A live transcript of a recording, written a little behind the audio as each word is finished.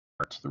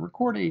starts the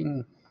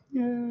recording.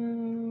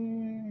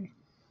 Yay!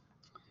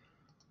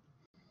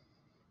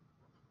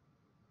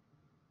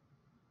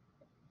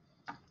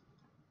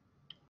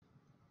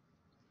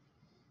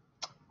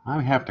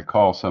 I have to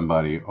call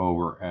somebody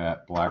over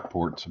at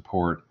Blackboard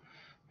Support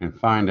and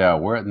find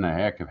out what in the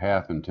heck have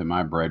happened to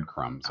my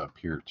breadcrumbs up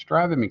here. It's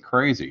driving me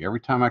crazy. Every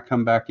time I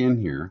come back in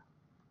here,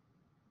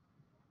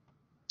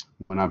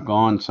 when I've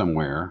gone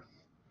somewhere,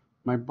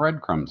 my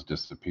breadcrumbs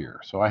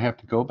disappear. So I have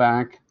to go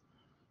back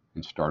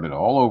and start it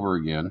all over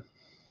again.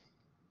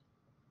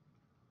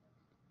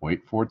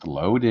 Wait for it to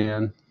load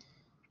in.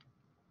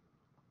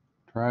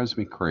 Drives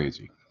me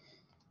crazy.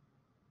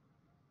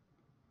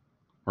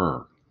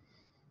 Or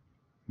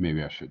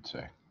maybe I should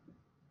say.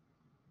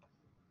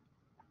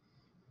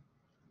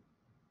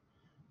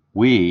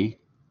 We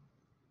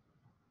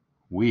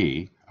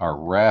are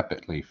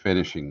rapidly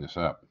finishing this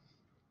up.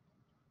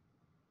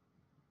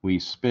 We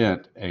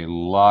spent a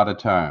lot of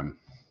time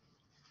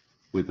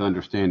with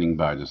understanding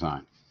by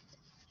design,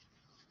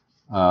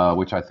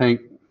 which I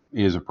think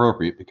is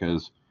appropriate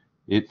because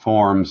it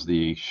forms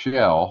the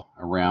shell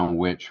around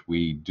which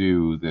we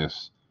do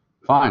this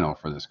final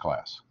for this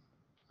class.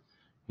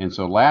 And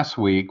so last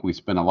week we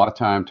spent a lot of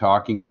time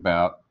talking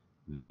about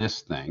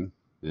this thing,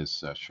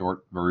 this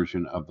short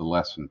version of the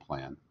lesson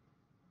plan.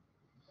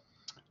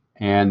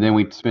 And then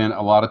we spent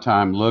a lot of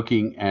time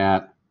looking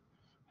at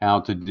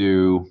how to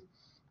do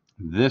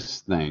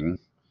this thing,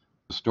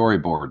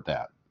 storyboard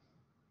that.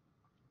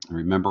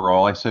 Remember,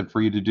 all I said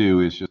for you to do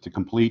is just to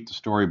complete the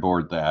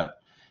storyboard that,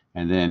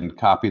 and then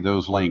copy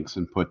those links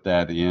and put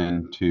that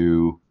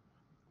into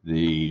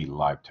the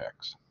live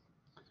text.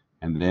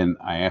 And then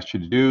I asked you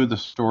to do the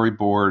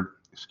storyboard,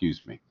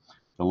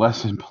 the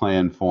lesson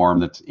plan form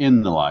that's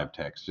in the live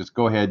text. Just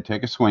go ahead,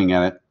 take a swing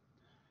at it.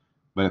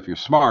 But if you're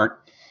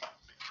smart,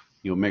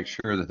 you'll make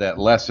sure that that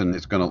lesson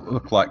is going to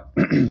look like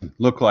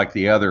look like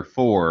the other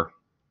four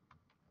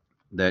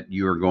that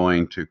you're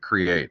going to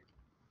create.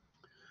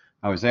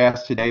 I was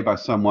asked today by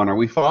someone, are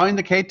we following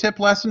the K-tip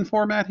lesson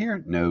format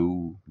here?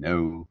 No.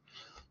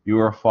 You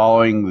are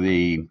following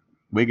the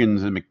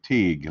Wiggins and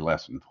McTeague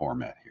lesson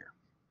format here.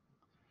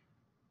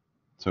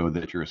 So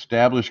that your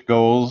established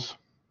goals,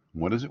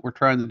 what is it we're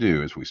trying to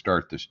do as we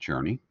start this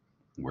journey?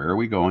 Where are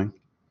we going?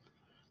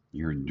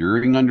 Your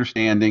enduring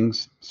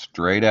understandings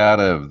straight out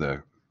of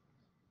the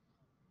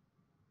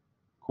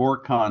core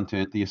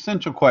content. The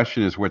essential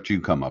question is what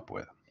you come up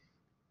with.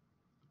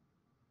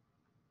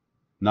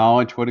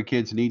 Knowledge, what do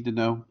kids need to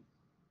know?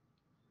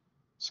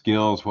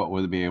 Skills, what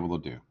will they be able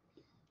to do?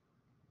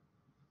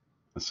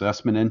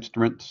 Assessment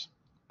instruments,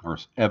 or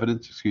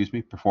evidence,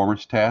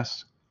 performance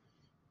tasks.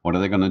 What are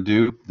they going to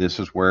do? This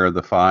is where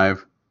the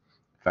 5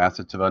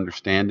 facets of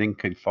understanding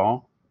could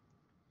fall.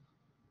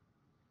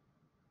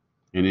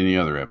 And any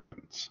other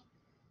evidence.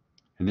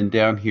 And then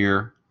down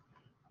here,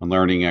 a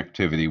learning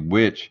activity,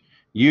 which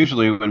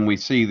usually when we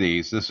see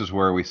these, this is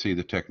where we see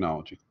the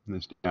technology.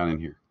 This down in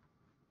here.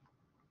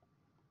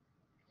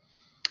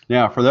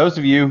 Now, for those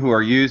of you who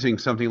are using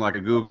something like a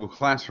Google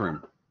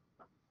Classroom,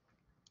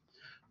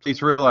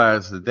 please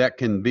realize that that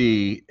can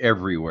be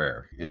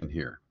everywhere in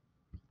here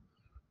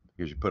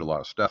because you put a lot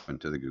of stuff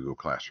into the Google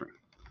Classroom.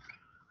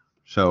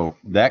 So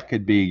that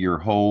could be your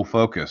whole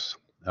focus.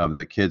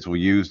 The kids will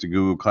use the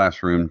Google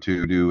Classroom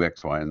to do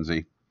X, Y, and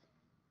Z.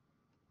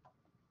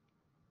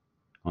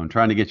 What I'm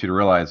trying to get you to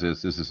realize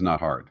is this is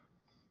not hard.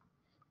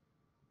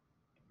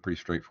 Pretty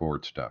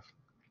straightforward stuff.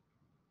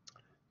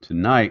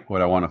 Tonight,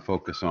 what I want to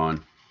focus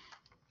on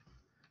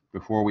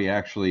before we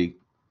actually,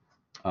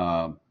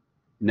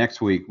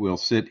 next week, we'll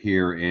sit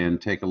here and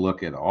take a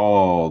look at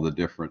all the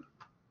different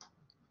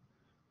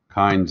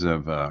kinds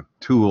of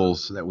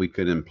tools that we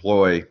could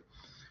employ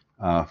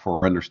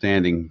for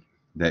understanding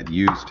that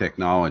use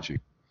technology.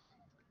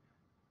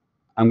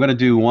 I'm going to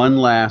do one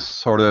last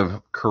sort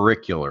of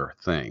curricular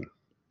thing,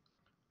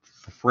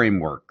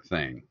 framework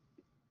thing,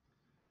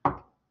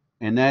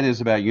 and that is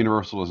about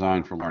universal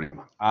design for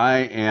learning.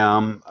 I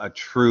am a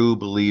true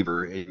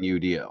believer in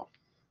UDL.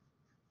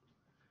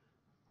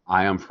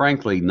 I am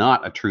frankly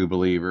not a true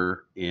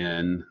believer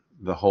in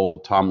the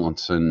whole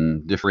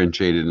Tomlinson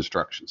differentiated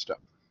instruction stuff.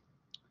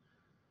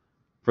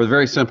 For the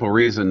very simple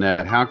reason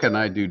that how can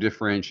I do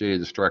differentiated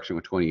instruction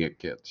with 28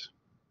 kids?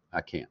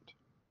 I can't.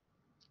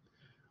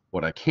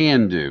 What I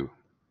can do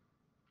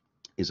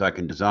is I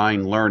can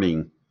design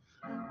learning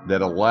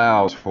that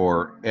allows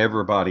for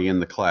everybody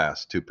in the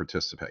class to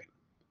participate.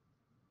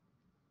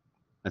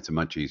 That's a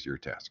much easier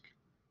task.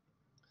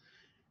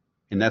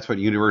 And that's what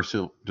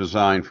universal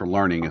design for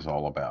learning is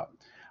all about.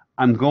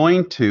 I'm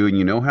going to, and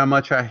you know how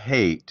much I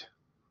hate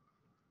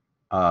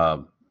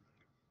PowerPoints,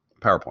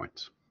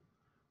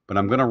 but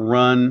I'm going to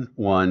run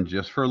one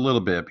just for a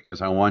little bit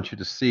because I want you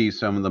to see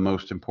some of the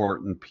most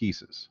important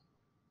pieces.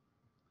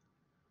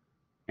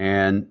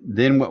 And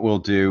then what we'll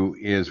do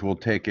is we'll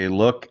take a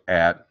look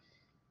at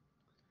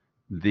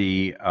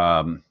the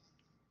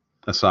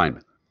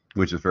assignment,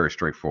 which is very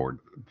straightforward,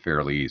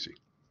 fairly easy.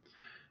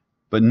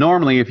 But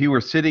normally, if you were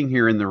sitting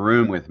here in the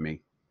room with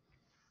me,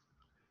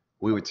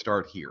 we would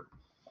start here.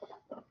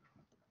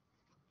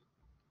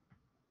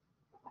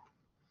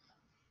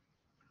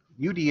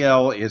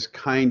 UDL is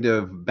kind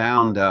of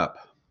bound up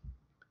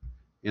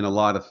in a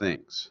lot of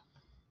things.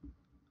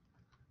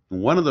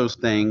 And one of those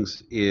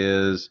things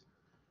is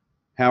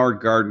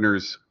Howard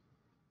Gardner's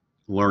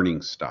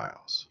learning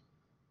styles.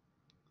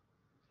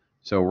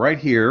 So right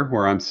here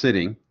where I'm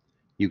sitting,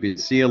 you can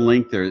see a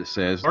link there that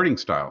says Learning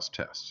Styles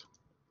Test.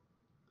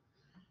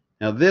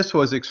 Now this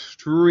was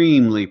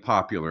extremely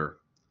popular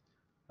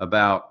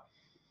about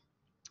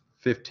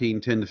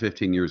 10 to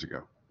 15 years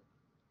ago.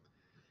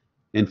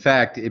 In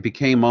fact, it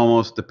became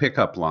almost the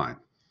pickup line.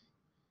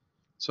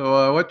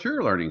 So what's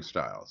your learning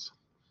styles?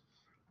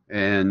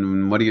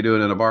 And what are you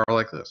doing in a bar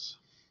like this?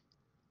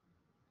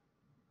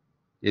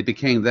 It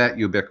became that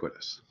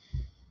ubiquitous.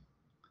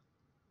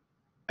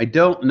 I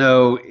don't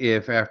know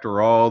if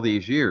after all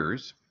these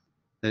years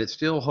that it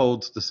still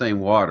holds the same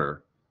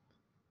water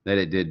that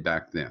it did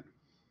back then.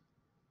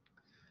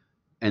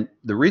 And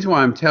the reason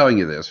why I'm telling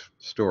you this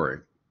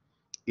story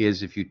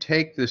is if you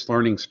take this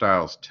learning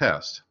styles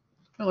test,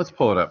 well, let's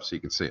pull it up so you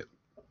can see it.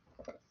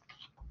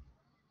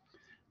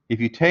 If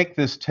you take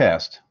this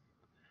test,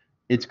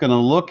 it's going to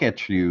look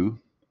at you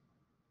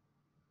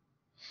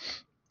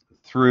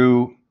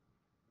through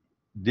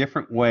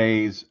different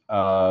ways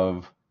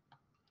of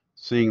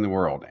seeing the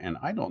world. And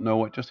I don't know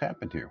what just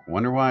happened here.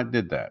 Wonder why it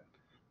did that.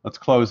 Let's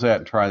close that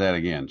and try that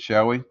again,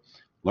 shall we?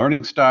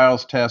 Learning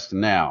styles test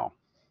now.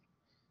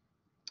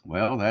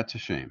 Well, that's a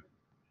shame.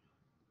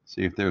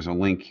 See if there's a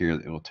link here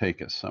that will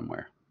take us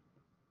somewhere.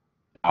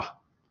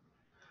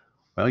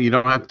 Well, you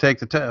don't have to take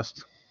the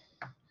test.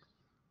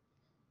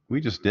 We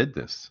just did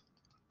this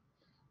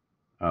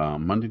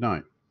Monday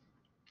night.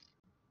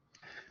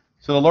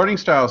 So the learning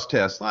styles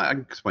test, I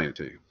can explain it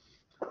to you.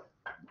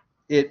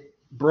 It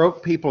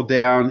broke people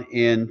down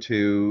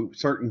into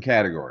certain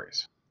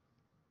categories.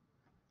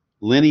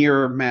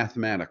 Linear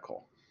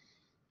mathematical,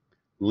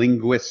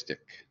 linguistic,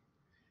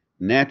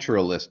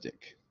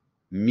 naturalistic,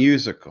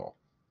 musical,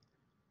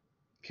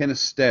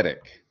 kinesthetic,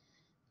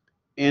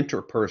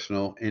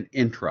 interpersonal, and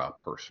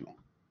intrapersonal.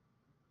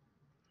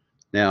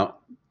 Now,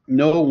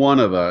 no one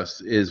of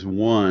us is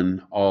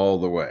one all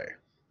the way.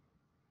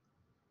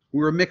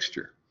 We're a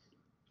mixture.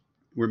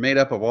 We're made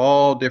up of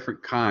all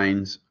different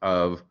kinds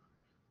of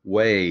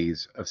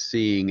ways of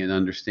seeing and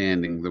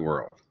understanding the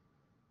world.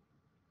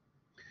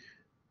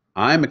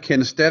 I'm a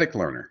kinesthetic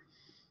learner.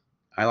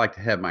 I like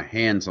to have my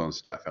hands on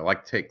stuff. I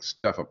like to take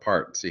stuff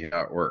apart and see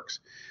how it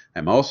works.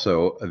 I'm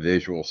also a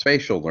visual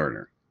spatial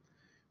learner,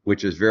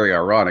 which is very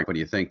ironic when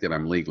you think that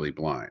I'm legally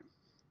blind.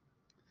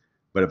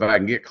 But if I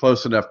can get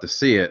close enough to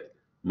see it,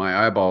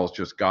 my eyeballs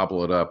just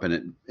gobble it up and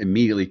it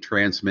immediately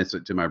transmits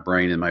it to my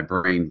brain, and my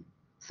brain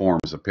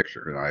forms a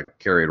picture and I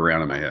carry it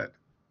around in my head.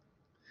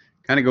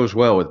 Kind of goes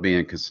well with being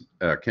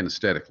a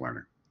kinesthetic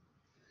learner.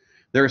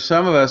 There are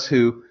some of us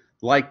who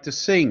like to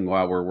sing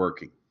while we're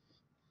working.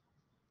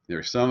 There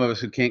are some of us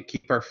who can't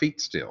keep our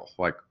feet still,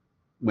 like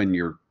when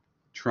you're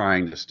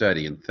trying to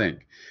study and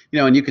think. You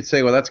know, and you could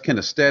say, well, that's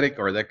kinesthetic,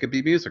 or that could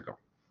be musical.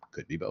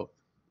 Could be both.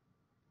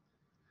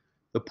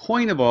 The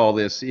point of all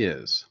this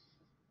is,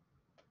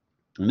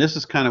 and this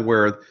is kind of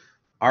where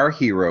our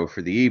hero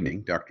for the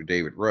evening, Dr.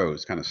 David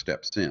Rose, kind of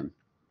steps in,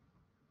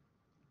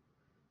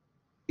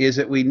 is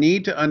that we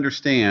need to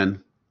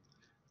understand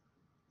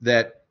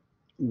that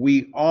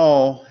we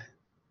all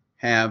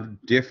have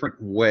different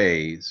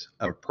ways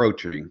of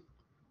approaching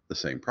the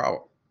same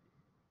problem.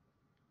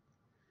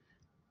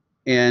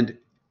 And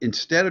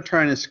instead of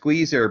trying to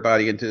squeeze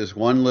everybody into this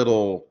one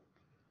little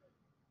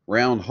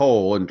round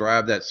hole and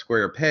drive that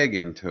square peg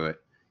into it,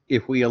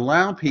 if we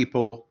allow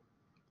people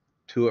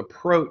to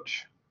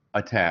approach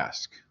a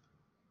task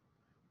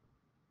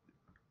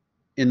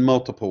in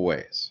multiple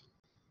ways.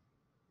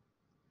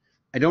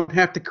 I don't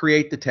have to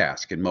create the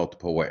task in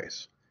multiple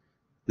ways.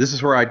 This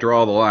is where I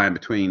draw the line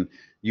between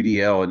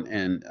UDL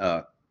and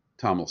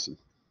Tomlinson.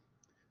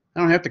 I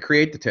don't have to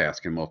create the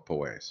task in multiple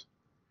ways.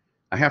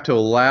 I have to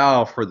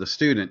allow for the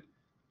student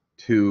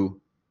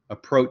to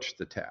approach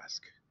the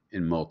task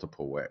in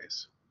multiple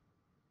ways.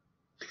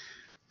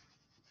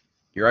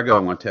 Here I go. I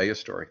want to tell you a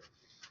story.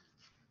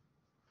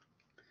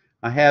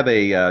 I have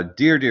a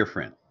dear, dear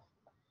friend.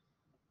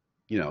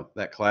 You know,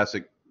 that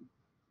classic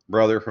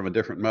brother from a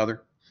different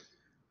mother.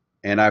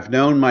 And I've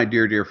known my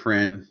dear, dear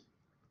friend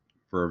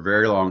for a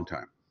very long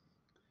time.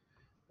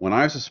 When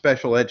I was a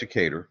special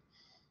educator,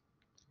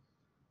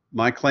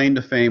 my claim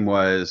to fame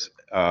was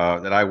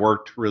that I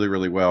worked really,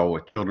 really well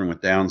with children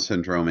with Down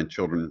syndrome and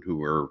children who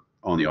were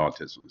on the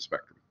autism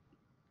spectrum.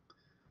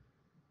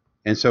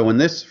 And so when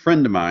this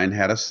friend of mine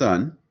had a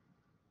son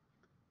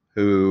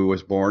who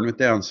was born with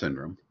Down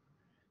syndrome,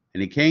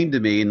 and he came to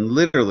me and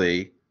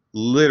literally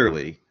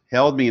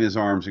held me in his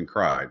arms and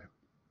cried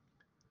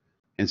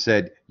and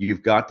said,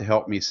 "You've got to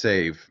help me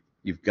save.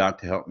 You've got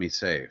to help me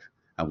save.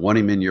 I want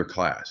him in your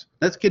class."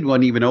 That kid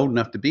wasn't even old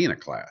enough to be in a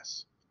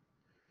class.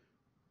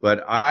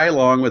 But I,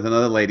 along with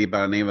another lady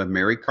by the name of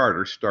Mary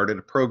Carter, started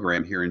a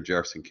program here in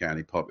Jefferson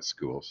County Public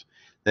Schools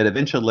that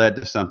eventually led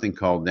to something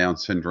called Down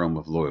Syndrome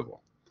of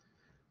Louisville.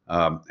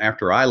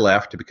 After I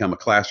left to become a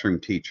classroom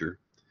teacher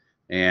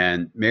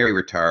And Mary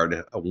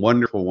retired. A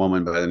wonderful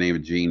woman by the name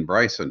of Jean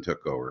Bryson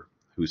took over,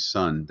 whose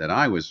son that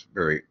I was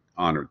very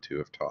honored to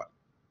have taught.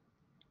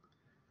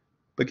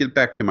 But get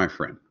back to my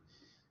friend.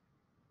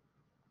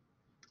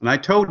 And I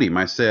told him,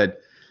 I said,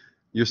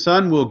 your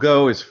son will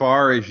go as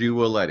far as you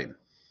will let him.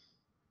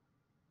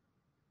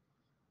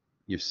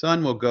 Your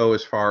son will go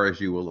as far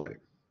as you will let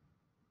him.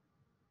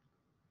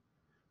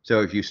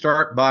 So if you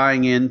start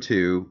buying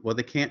into, well,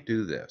 they can't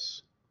do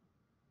this,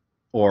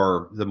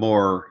 or the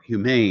more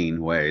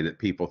humane way that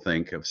people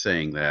think of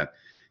saying that,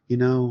 you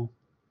know,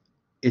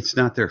 it's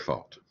not their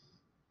fault.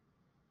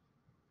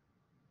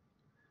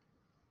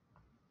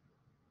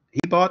 He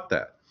bought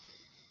that.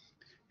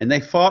 And they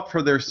fought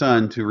for their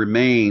son to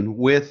remain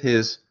with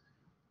his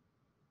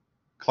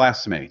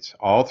classmates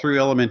all through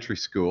elementary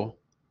school,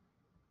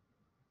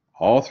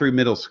 all through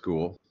middle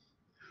school,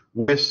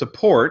 with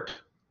support.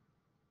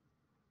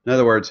 In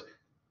other words,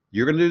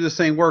 you're going to do the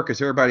same work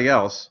as everybody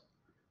else,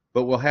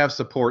 but we'll have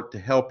support to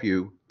help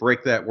you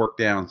break that work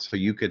down so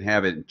you can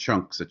have it in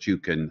chunks that you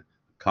can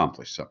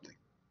accomplish something.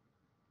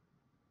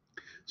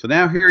 So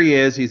now here he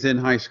is, he's in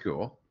high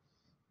school,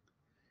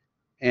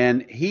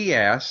 and he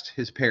asked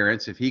his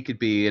parents if he could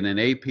be in an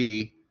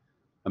AP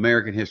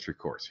American history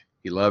course.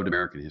 He loved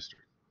American history.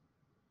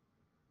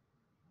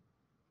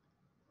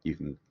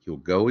 He'll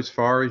go as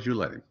far as you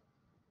let him.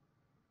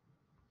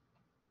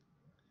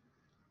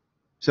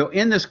 So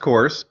in this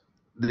course,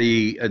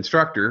 the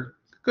instructor,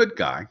 good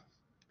guy,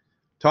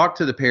 talked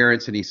to the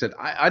parents, and he said,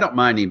 I don't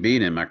mind him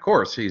being in my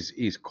course.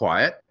 He's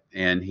quiet,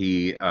 and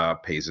he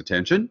pays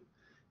attention,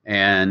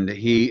 and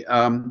he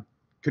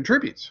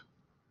contributes.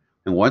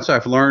 And once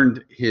I've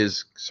learned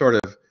his sort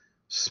of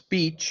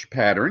speech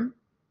pattern,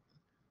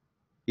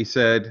 he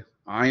said,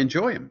 I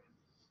enjoy him.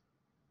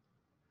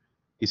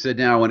 He said,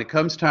 now when it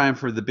comes time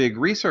for the big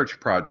research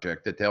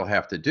project that they'll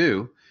have to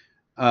do,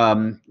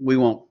 he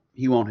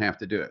won't have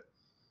to do it.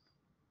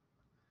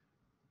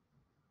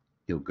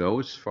 He'll go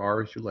as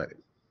far as you let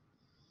him.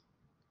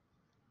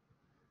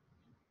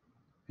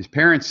 His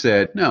parents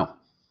said, no,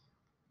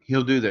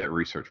 he'll do that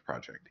research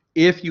project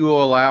if you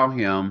will allow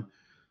him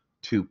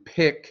to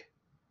pick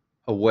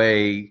a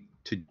way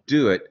to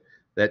do it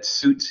that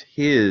suits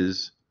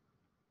his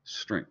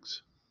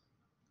strengths.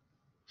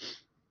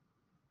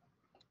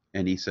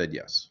 And he said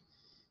yes.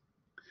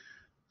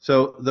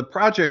 So the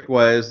project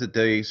was that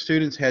the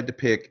students had to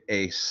pick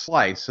a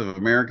slice of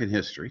American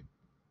history.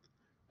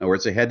 In other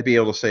words, they had to be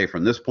able to say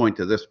from this point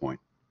to this point.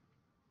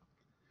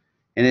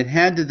 And it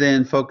had to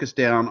then focus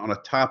down on a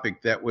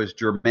topic that was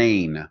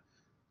germane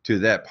to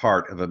that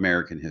part of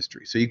American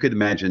history. So you could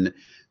imagine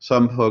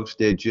some folks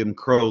did Jim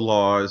Crow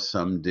laws,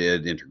 some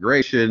did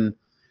integration,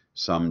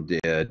 some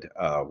did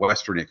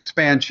Western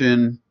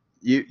expansion.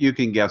 You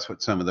can guess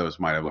what some of those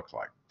might have looked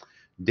like.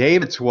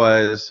 David's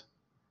was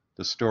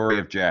the story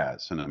of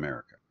jazz in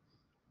America.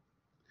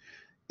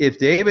 If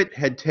David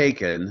had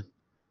taken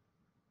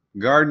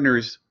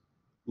Gardner's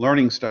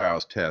learning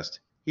styles test,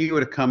 he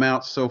would have come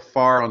out so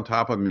far on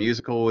top of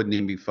musical, it wouldn't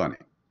even be funny.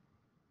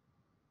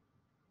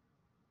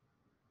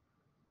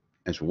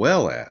 As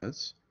well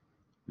as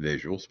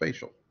visual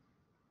spatial.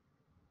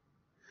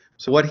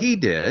 So what he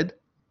did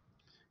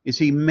is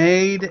he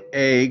made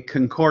a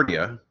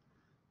concordia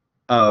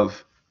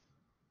of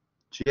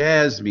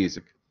jazz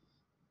music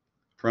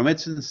from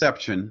its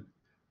inception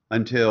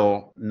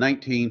until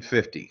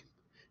 1950.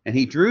 And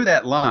he drew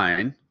that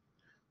line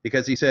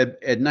because he said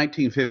at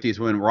 1950 is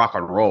when rock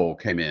and roll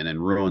came in and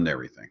ruined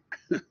everything.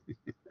 I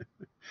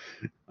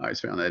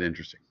always found that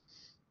interesting.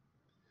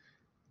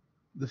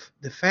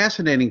 The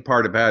fascinating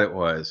part about it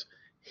was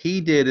he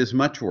did as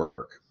much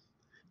work,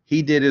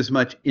 he did as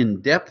much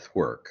in-depth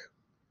work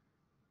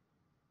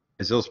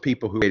as those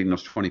people who were reading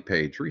those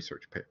 20-page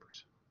research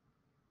papers.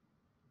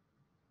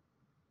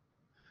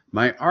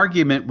 My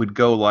argument would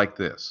go like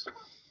this.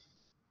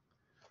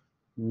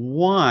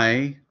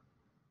 Why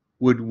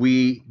would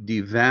we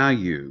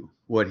devalue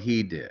what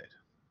he did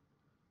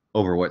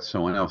over what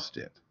someone else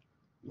did?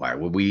 Why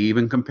would we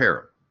even compare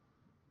them?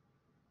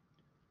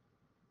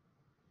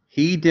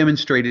 He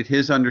demonstrated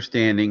his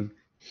understanding.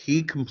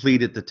 He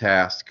completed the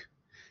task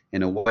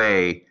in a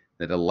way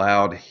that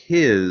allowed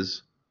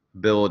his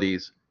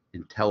abilities,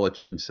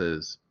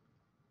 intelligences,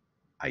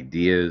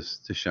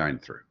 ideas to shine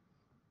through.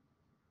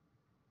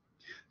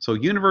 So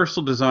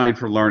universal design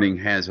for learning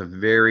has a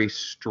very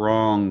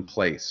strong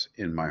place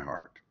in my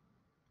heart.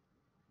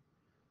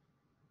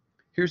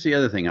 Here's the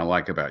other thing I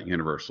like about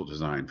universal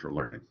design for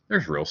learning.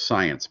 There's real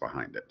science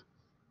behind it.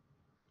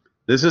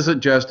 This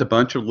isn't just a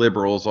bunch of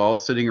liberals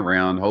all sitting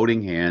around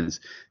holding hands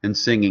and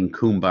singing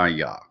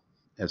Kumbaya,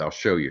 as I'll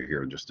show you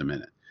here in just a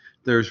minute.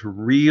 There's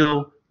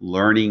real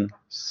learning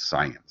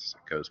science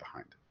that goes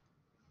behind it.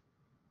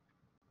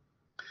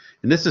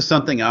 And this is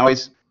something I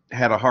always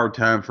had a hard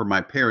time for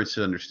my parents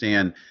to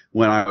understand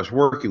when I was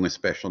working with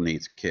special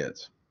needs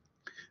kids,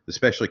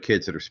 especially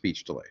kids that are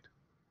speech delayed.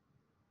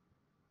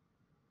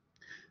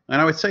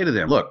 And I would say to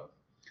them, look,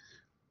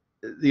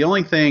 the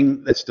only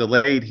thing that's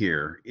delayed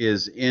here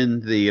is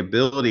in the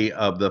ability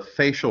of the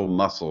facial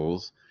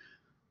muscles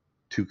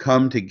to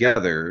come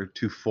together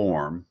to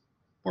form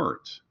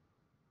words.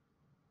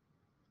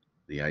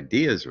 The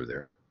ideas are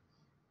there.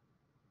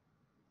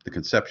 The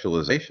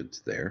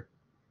conceptualization's there.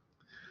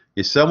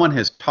 If someone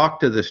has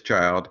talked to this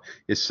child,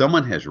 if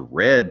someone has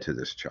read to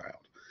this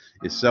child,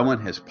 if someone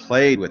has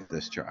played with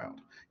this child,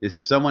 if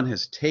someone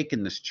has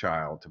taken this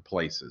child to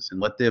places and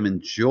let them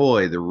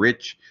enjoy the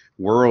rich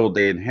world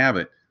they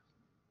inhabit,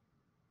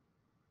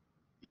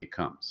 it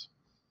comes.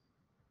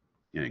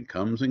 And it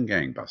comes in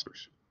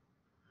gangbusters.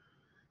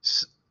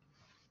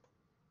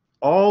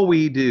 All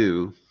we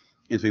do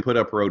is we put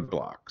up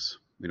roadblocks.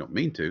 We don't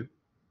mean to.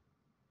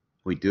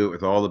 We do it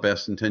with all the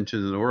best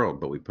intentions in the world,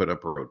 but we put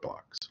up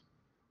roadblocks.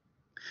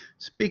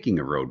 Speaking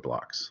of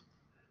roadblocks,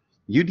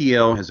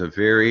 UDL has a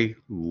very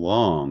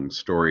long,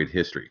 storied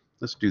history.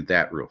 Let's do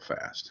that real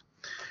fast.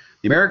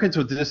 The Americans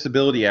with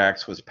Disability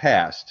Act was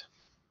passed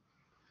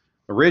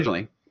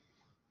originally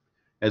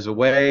as a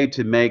way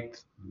to make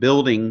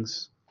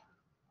buildings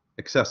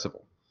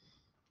accessible.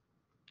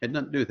 It had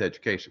nothing to do with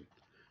education.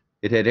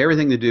 It had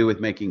everything to do with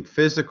making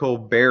physical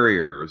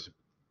barriers,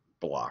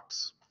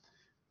 blocks,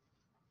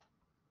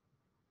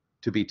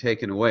 to be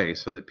taken away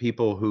so that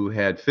people who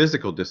had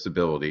physical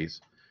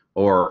disabilities,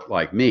 or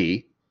like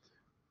me,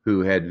 who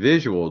had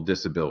visual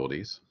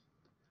disabilities,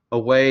 a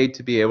way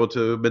to be able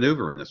to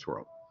maneuver in this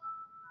world.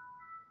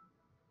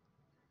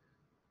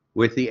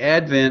 With the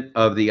advent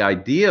of the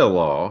IDEA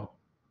law,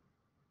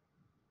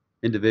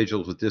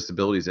 Individuals with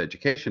Disabilities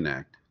Education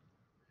Act,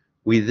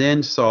 we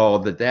then saw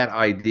that that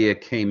idea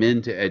came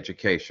into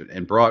education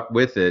and brought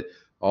with it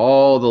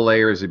all the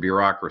layers of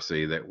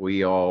bureaucracy that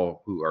we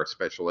all who are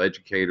special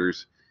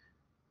educators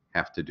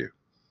have to do,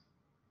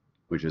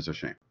 which is a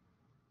shame.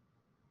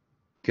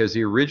 Because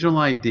the original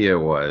idea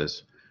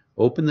was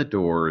open the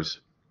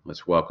doors,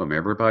 let's welcome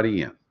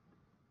everybody in.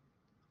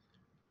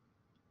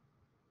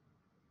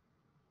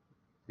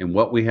 And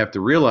what we have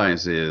to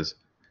realize is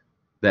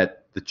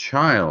that the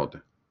child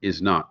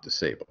is not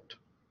disabled.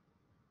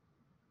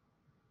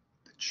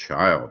 The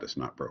child is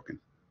not broken.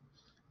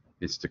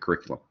 It's the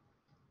curriculum.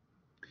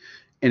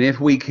 And if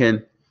we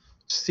can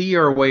see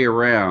our way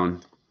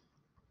around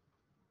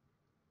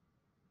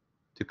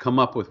to come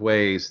up with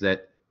ways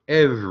that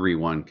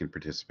everyone can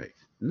participate,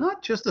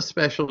 not just the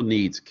special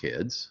needs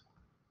kids,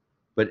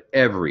 but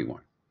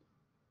everyone,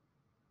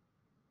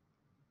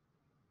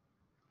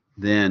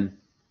 then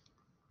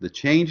the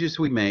changes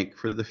we make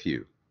for the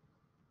few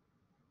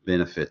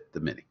benefit the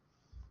many.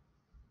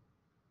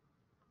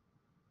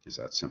 It's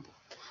that simple.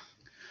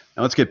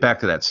 Now let's get back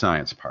to that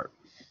science part.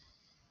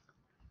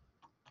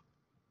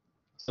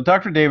 So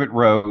Dr. David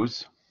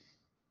Rose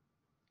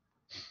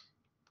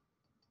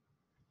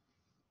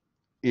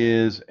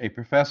is a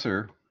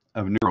professor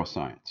of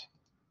neuroscience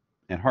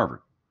at Harvard.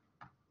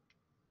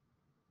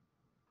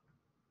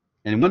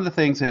 And one of the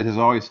things that has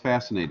always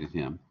fascinated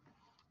him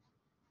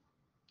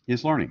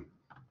is learning.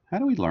 How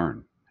do we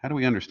learn? How do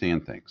we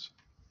understand things?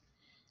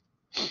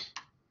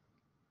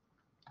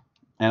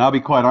 And I'll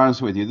be quite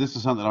honest with you, this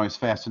is something that always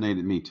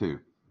fascinated me too.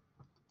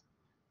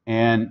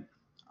 And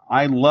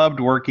I loved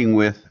working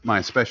with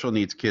my special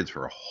needs kids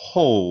for a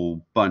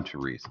whole bunch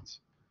of reasons.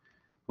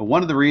 But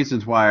one of the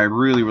reasons why I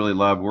really, really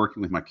loved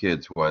working with my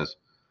kids was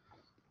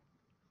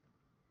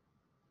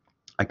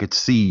I could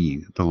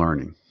see the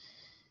learning.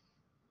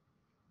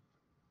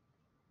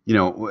 You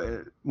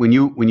know, when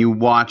you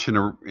watch in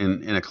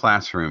a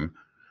classroom,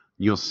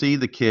 you'll see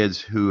the kids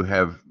who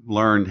have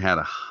learned how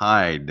to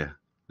hide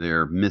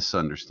their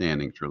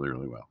misunderstandings really,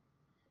 really well.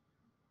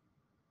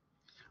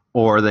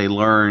 Or they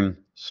learn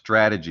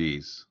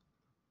strategies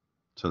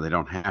so they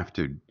don't have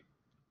to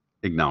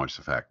acknowledge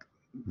the fact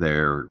they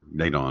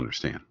don't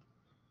understand.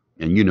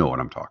 And you know what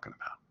I'm talking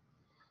about.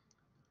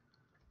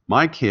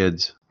 My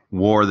kids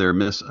wore their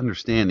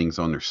misunderstandings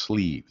on their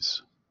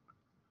sleeves.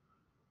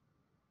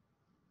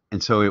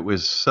 And so it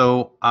was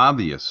so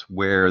obvious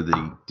where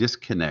the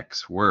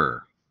disconnects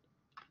were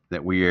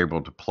that we were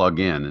able to plug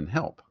in and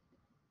help.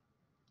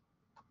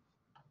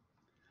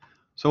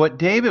 So what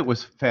David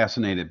was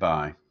fascinated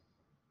by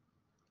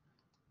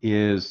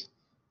is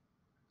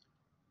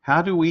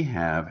how do we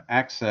have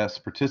access,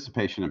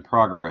 participation, and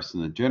progress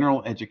in the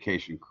general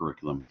education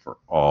curriculum for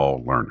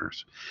all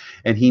learners?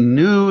 And he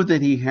knew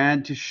that he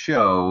had to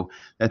show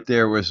that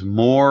there was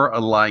more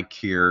alike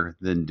here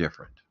than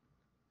different.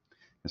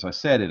 As I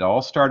said, it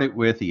all started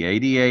with the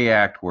ADA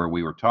Act, where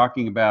we were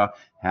talking about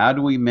how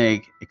do we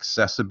make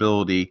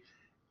accessibility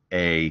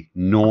a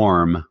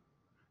norm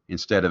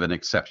instead of an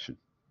exception?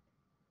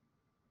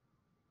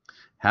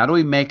 How do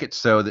we make it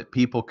so that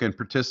people can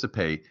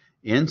participate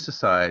in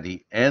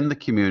society and the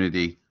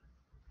community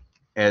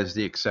as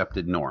the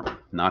accepted norm,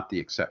 not the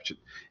exception?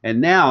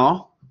 And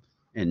now,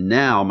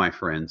 my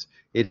friends,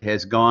 it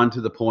has gone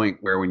to the point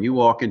where when you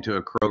walk into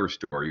a Kroger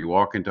store, you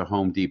walk into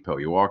Home Depot,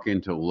 you walk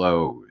into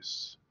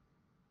Lowe's,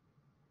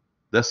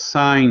 the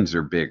signs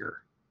are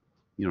bigger.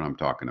 You know what I'm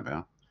talking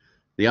about.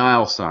 The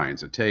aisle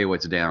signs that tell you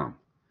what's down,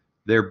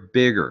 they're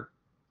bigger.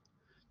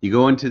 You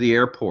go into the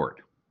airport,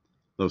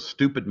 those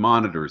stupid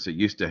monitors that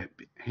used to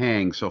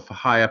hang so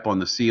high up on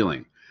the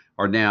ceiling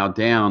are now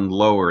down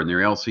lower and they're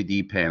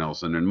LCD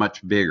panels and they're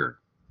much bigger.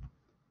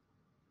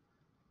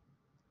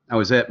 I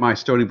was at my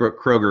Stony Brook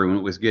Kroger when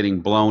it was getting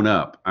blown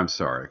up. I'm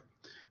sorry.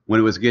 When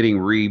it was getting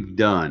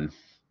redone.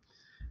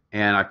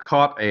 And I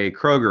caught a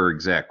Kroger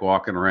exec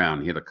walking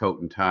around. He had a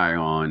coat and tie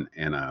on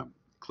and a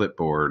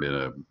clipboard and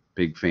a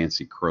big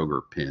fancy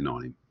Kroger pin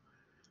on him.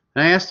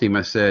 And I asked him,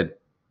 I said,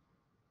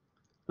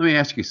 let me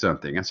ask you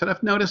something. I said,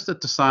 I've noticed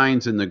that the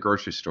signs in the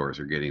grocery stores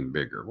are getting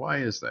bigger. Why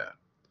is that?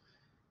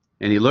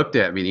 And he looked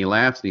at me and he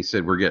laughed and he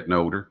said, we're getting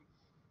older.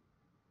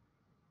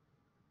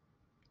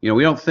 You know,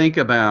 we don't think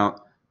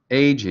about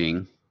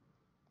aging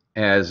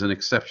as an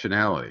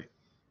exceptionality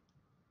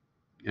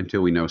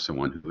until we know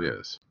someone who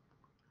is.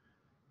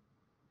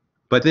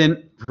 But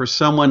then for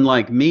someone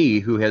like me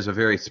who has a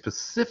very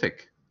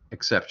specific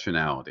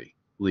exceptionality,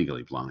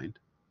 legally blind,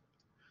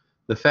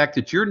 the fact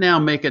that you're now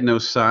making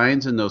those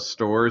signs in those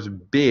stores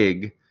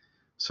big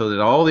so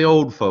that all the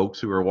old folks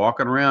who are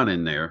walking around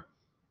in there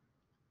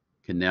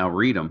can now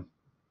read them.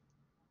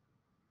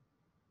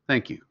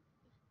 Thank you.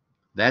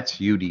 That's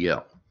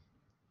UDL.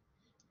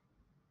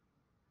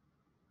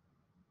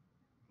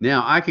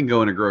 Now I can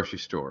go in a grocery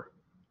store.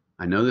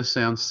 I know this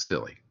sounds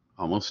silly,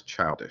 almost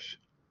childish,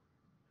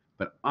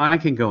 but I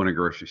can go in a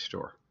grocery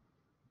store.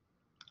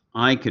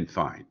 I can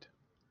find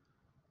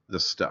the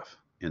stuff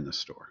in the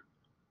store.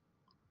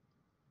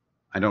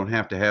 I don't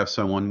have to have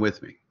someone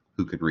with me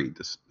who could read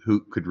this,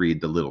 who could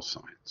read the little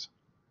signs.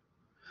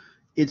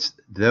 It's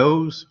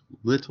those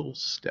little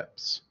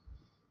steps.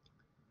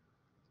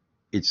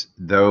 It's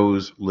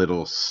those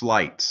little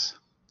slights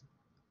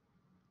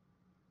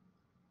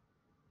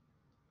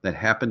that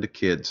happen to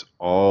kids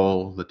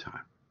all the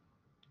time.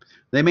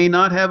 They may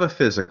not have a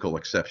physical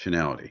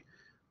exceptionality.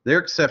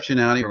 Their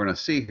exceptionality, we're going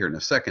to see here in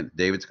a second,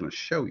 David's going to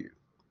show you.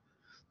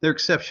 Their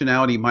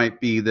exceptionality might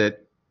be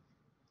that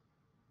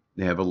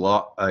they have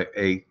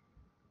a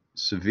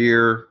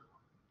severe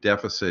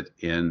deficit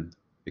in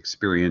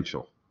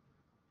experiential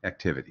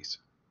activities.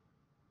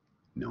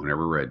 No one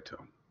ever read to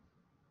them.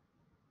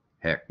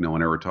 Heck, no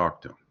one ever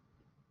talked to them.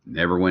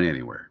 Never went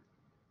anywhere.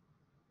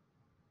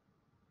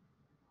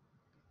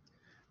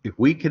 If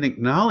we can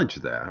acknowledge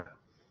that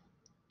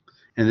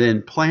and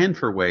then plan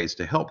for ways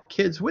to help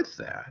kids with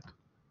that,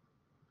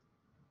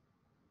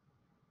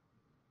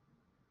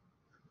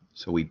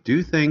 so we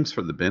do things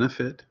for the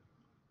benefit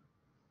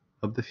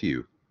of the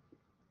few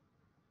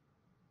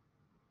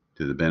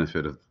to the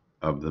benefit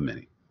of the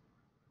many.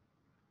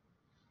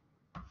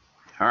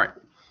 All right.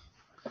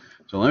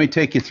 So let me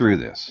take you through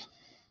this.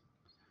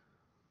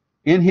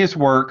 In his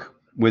work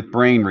with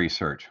brain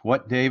research,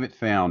 what David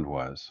found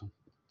was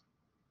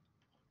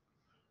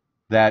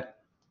that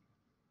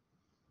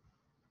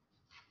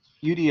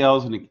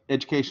UDLs and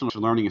educational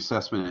learning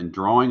assessment and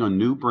drawing on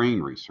new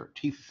brain research,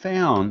 he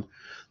found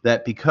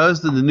that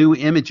because of the new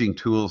imaging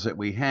tools that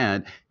we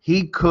had,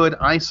 he could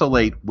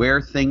isolate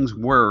where things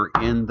were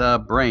in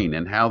the brain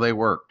and how they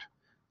worked.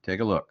 Take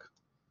a look.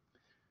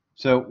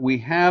 So we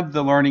have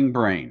the learning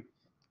brain,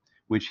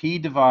 which he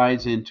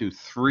divides into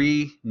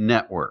 3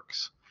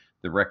 networks: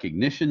 the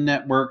recognition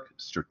network,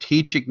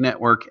 strategic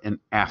network, and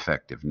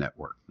affective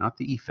network. Not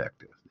the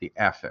effective, the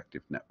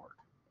affective network.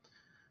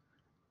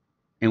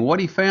 And what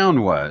he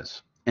found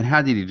was, and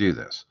how did he do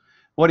this?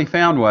 What he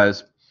found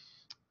was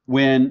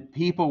when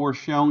people were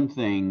shown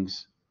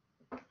things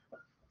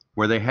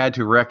where they had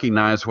to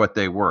recognize what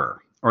they were,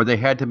 or they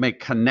had to make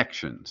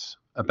connections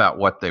about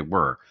what they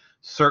were,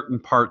 certain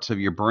parts of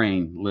your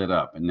brain lit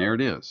up. And there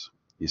it is.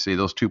 You see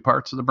those 2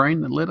 parts of the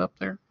brain that lit up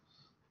there?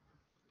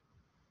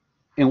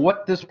 And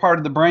what this part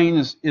of the brain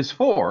is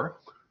for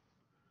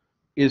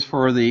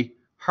the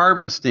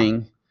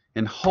harvesting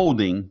and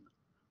holding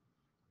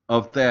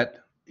of that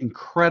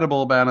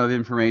incredible amount of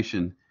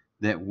information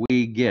that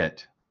we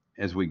get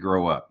as we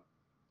grow up.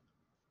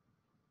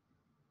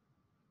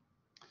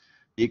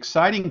 The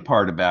exciting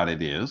part about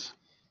it is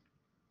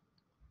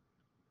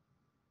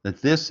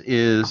that this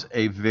is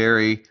a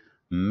very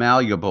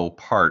malleable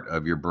part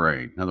of your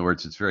brain. In other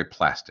words, it's very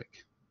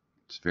plastic.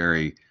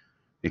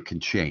 It can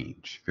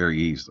change very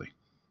easily.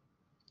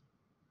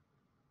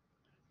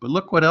 But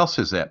look what else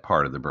is that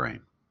part of the brain.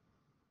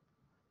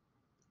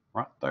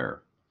 Right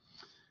there.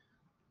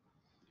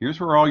 Here's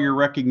where all your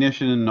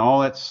recognition and all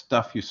that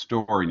stuff you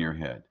store in your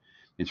head.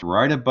 It's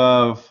right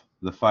above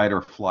the fight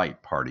or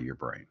flight part of your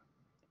brain.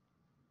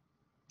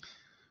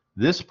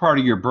 This part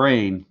of your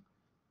brain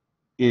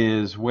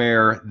is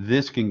where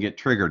this can get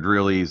triggered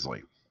real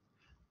easily.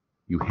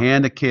 You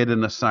hand a kid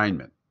an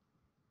assignment.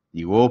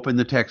 You open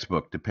the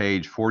textbook to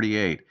page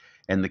 48,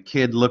 and the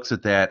kid looks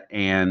at that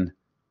and,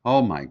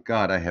 oh my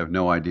God, I have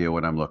no idea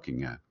what I'm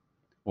looking at.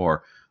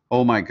 Or,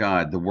 oh my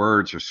God, the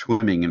words are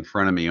swimming in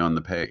front of me on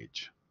the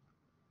page.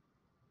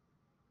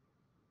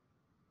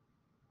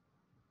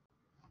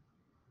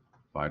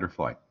 Fight or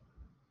flight,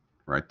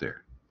 right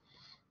there.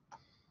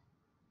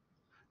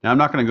 Now, I'm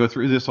not going to go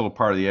through this little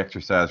part of the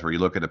exercise where you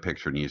look at a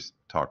picture and you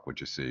talk what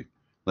you see.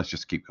 Let's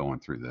just keep going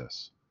through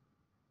this.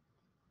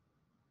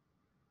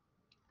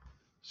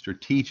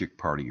 Strategic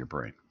part of your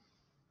brain.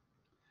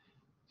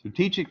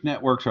 Strategic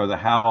networks are the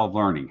how of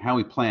learning, how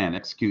we plan,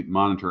 execute, and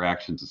monitor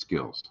actions and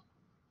skills.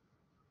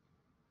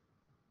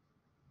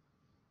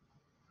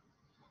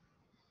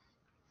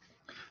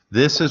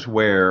 This is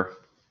where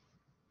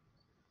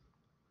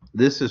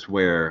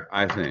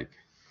I think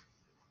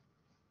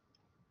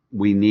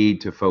we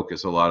need to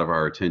focus a lot of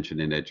our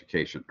attention in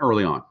education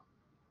early on.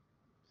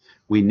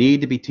 We need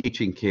to be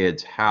teaching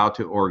kids how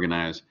to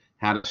organize,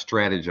 how to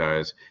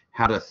strategize,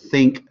 how to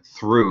think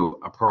through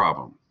a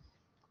problem.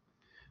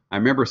 I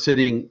remember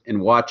sitting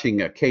and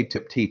watching a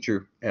K-tip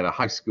teacher at a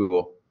high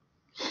school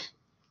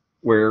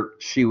where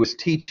she was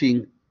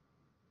teaching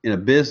in a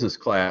business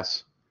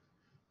class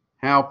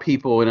how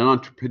people in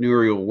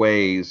entrepreneurial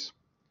ways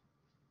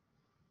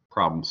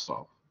problem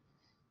solve.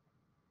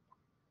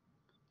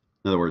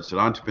 In other words, an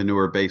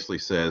entrepreneur basically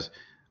says,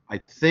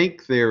 I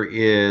think there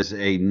is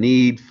a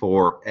need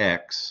for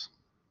X.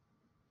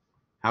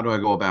 How do I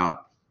go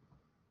about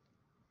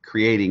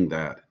creating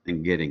that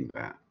and getting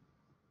that?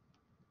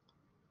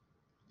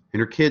 And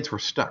her kids were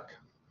stuck.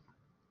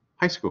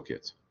 High school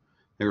kids.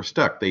 They were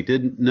stuck. They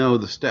didn't know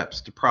the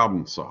steps to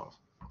problem solve.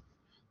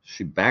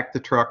 She backed the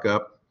truck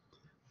up.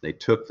 They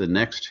took the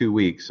next 2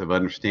 weeks of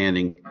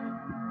understanding,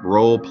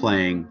 role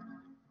playing,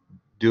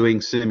 doing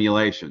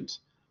simulations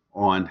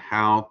on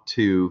how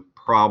to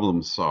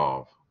problem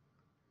solve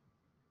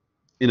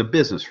in a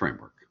business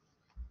framework.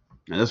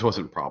 Now, this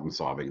wasn't problem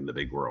solving in the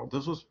big world.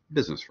 This was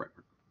business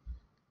framework.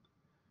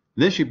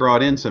 And then she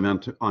brought in some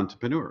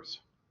entrepreneurs.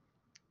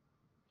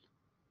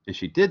 And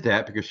she did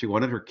that because she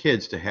wanted her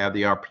kids to have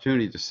the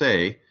opportunity to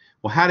say,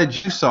 well, how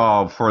did you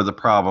solve for the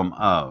problem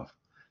of?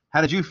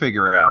 How did you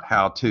figure out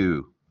how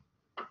to?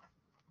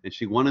 And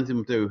she wanted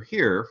them to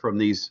hear from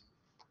these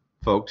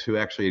folks who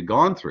actually had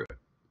gone through it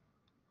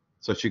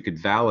so she could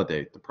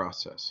validate the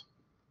process.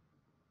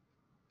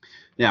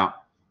 Now,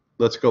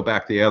 let's go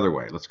back the other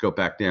way. Let's go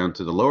back down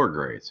to the lower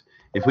grades.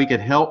 If we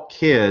could help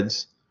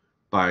kids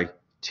by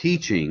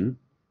teaching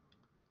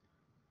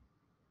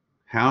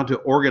how to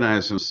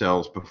organize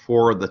themselves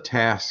before the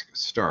task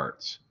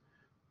starts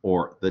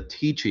or the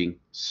teaching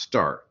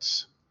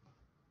starts,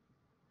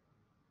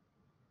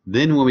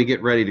 then when we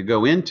get ready to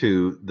go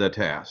into the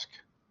task,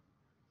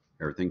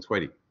 everything's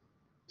waiting.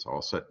 It's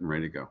all set and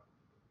ready to go.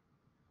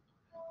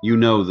 You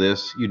know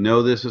this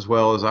as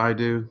well as I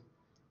do.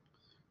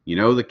 You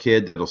know the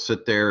kid that'll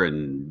sit there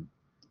and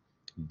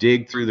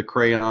dig through the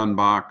crayon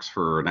box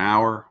for an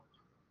hour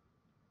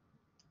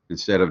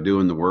instead of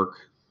doing the work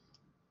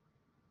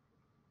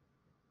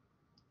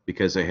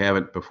because they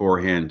haven't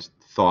beforehand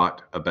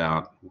thought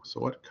about, so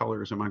what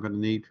colors am I going to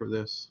need for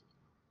this?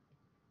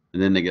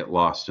 And then they get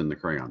lost in the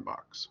crayon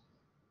box.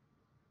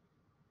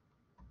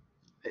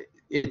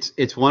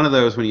 It's one of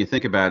those, when you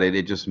think about it,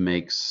 it just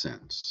makes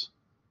sense.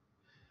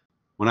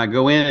 When I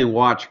go in and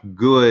watch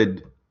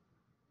good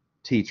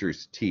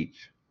teachers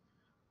teach,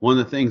 one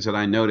of the things that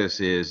I notice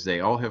is they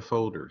all have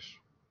folders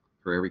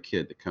for every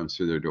kid that comes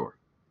through their door.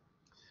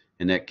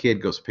 And that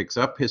kid picks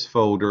up his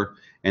folder,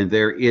 and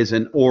there is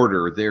an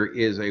order. There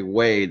is a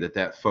way that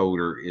that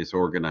folder is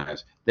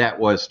organized. That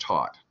was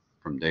taught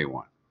from day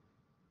one.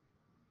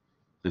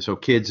 And so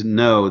kids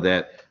know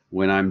that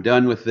when I'm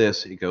done with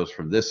this, it goes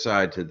from this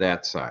side to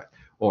that side,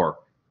 or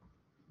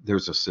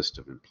there's a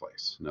system in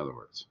place, in other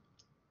words.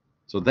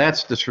 So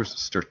that's the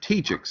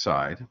strategic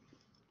side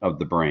of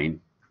the brain.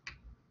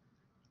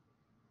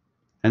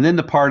 And then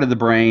the part of the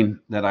brain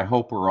that I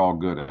hope we're all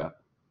good at.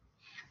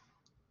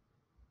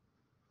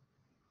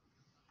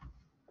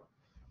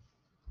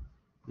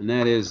 And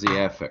that is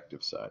the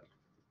affective side.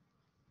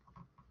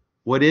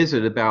 What is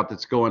it about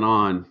that's going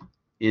on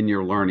in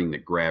your learning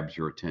that grabs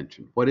your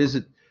attention? What is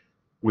it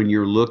when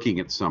you're looking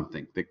at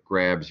something that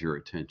grabs your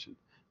attention?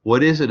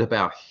 What is it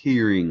about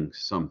hearing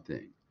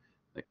something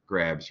that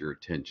grabs your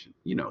attention?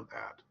 You know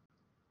that.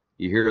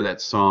 You hear that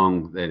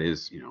song that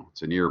is,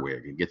 it's an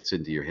earwig. It gets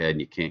into your head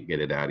and you can't get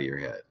it out of your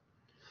head.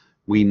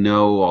 We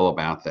know all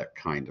about that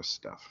kind of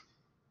stuff.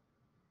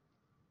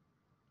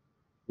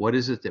 What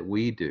is it that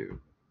we do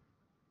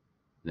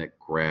that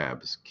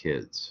grabs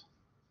kids?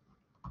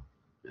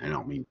 I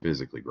don't mean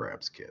physically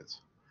grabs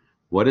kids.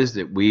 What is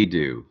it we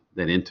do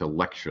that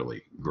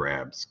intellectually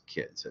grabs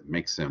kids, that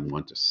makes them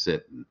want to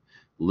sit and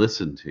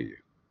listen to you?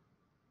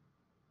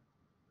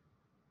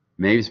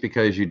 Maybe it's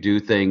because you do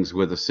things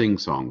with a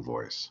sing-song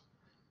voice.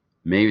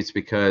 Maybe it's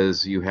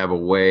because you have a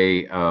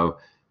way of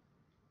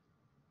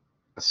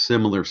a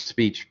similar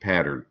speech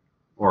pattern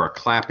or a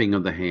clapping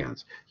of the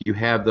hands. You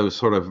have those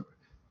sort of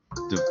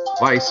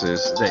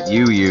devices that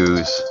you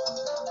use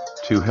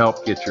to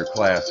help get your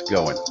class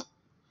going.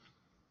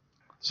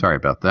 Sorry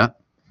about that.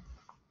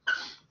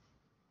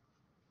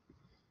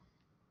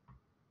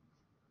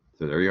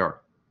 So there you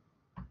are.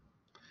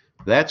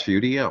 That's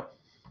UDL.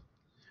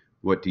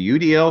 What the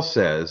UDL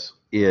says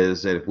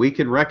is that if we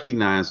can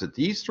recognize that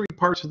these three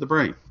parts of the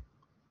brain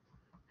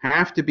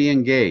have to be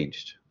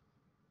engaged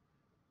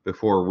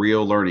before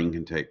real learning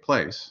can take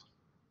place,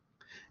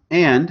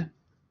 and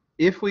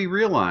if we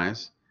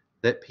realize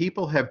that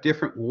people have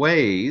different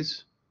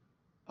ways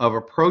of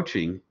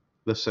approaching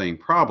the same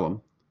problem,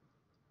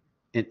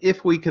 And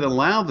if we can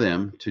allow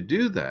them to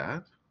do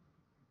that,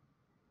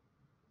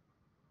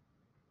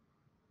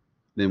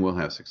 then we'll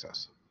have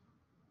success.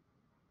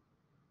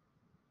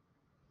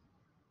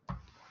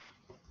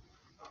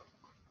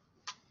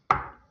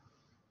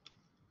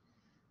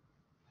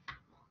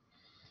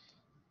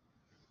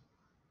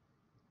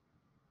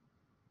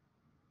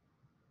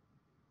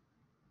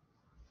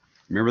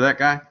 Remember that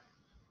guy?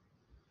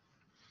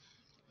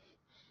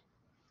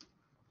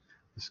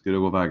 This good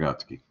old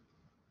Vygotsky.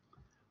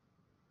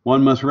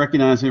 One must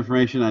recognize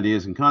information,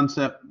 ideas, and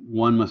concept.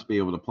 One must be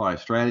able to apply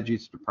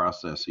strategies to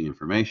processing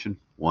information.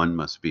 One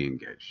must be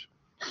engaged.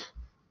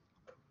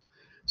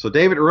 So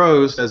David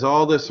Rose has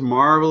all this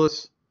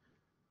marvelous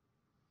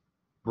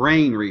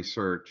brain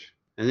research,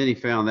 and then he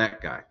found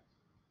that guy.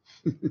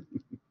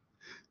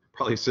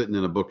 Probably sitting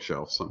in a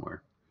bookshelf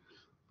somewhere.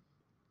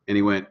 And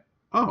he went,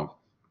 oh,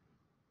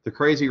 the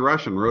crazy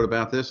Russian wrote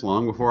about this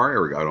long before I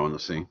ever got on the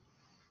scene.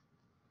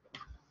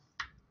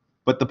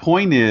 But the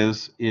point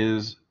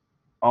is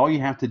all you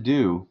have to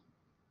do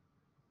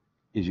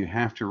is you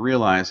have to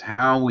realize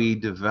how we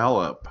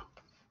develop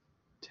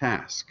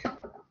task.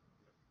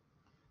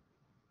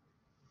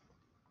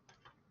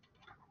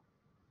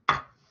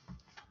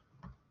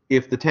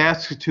 If the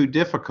task is too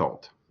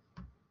difficult,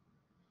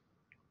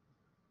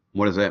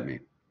 what does that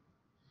mean?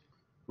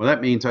 Well,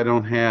 that means I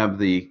don't have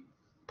the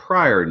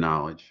prior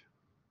knowledge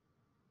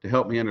to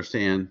help me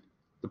understand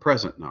the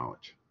present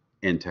knowledge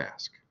and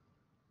task.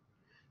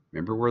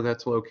 Remember where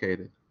that's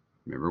located?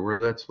 Remember where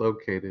that's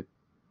located?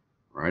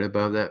 Right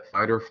above that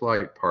fight or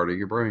flight part of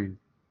your brain.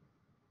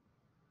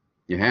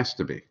 It has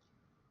to be.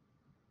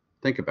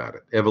 Think about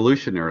it.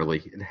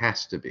 Evolutionarily, it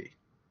has to be.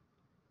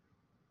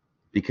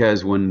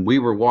 Because when we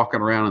were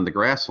walking around in the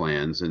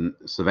grasslands in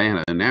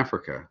savannah in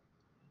Africa,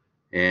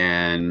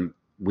 and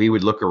we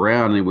would look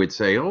around and we'd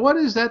say, oh, what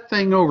is that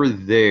thing over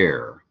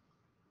there?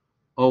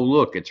 Oh,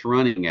 look, it's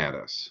running at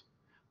us.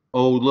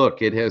 Oh,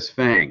 look, it has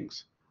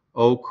fangs.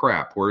 Oh,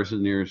 crap, where's the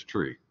nearest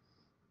tree?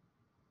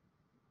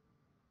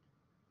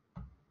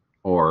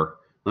 Or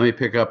let me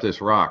pick up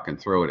this rock and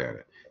throw it at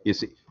it.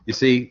 You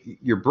see,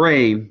 your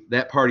brain,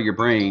 that part of your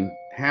brain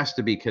has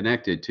to be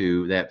connected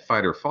to that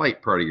fight or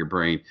flight part of your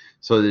brain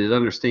so that it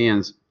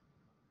understands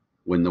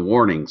when the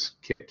warnings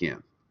kick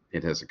in.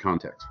 It has a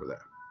context for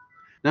that.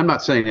 Now, I'm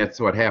not saying that's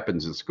what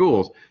happens in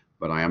schools,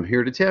 but I am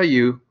here to tell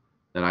you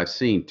that I've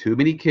seen too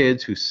many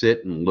kids who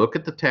sit and look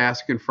at the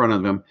task in front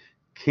of them,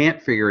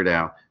 can't figure it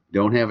out,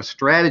 don't have a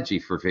strategy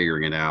for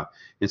figuring it out,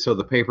 and so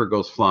the paper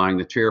goes flying,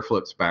 the chair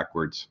flips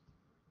backwards,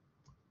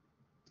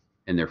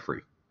 and they're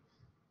free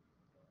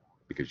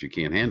because you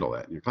can't handle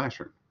that in your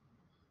classroom.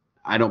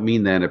 I don't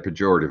mean that in a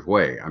pejorative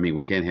way. I mean,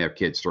 we can't have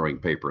kids throwing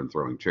paper and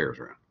throwing chairs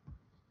around.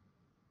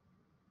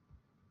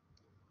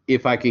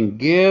 If I can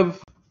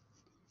give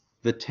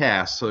the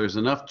task so there's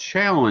enough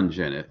challenge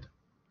in it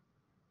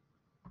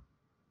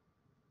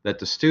that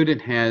the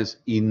student has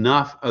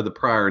enough of the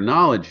prior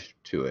knowledge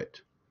to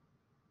it,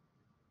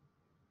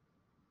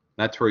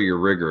 that's where your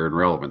rigor and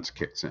relevance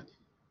kicks in.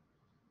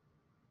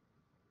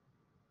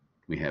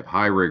 We have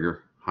high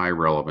rigor, high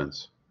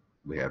relevance,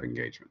 we have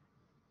engagement.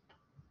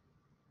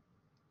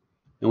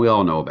 And we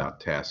all know about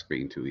tasks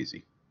being too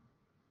easy.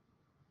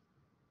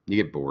 You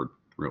get bored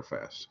real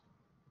fast.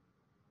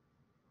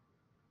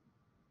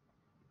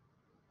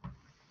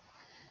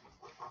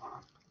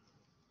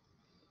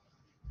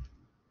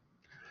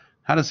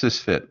 How does this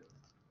fit?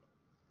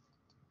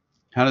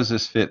 How does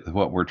this fit with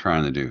what we're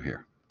trying to do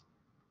here?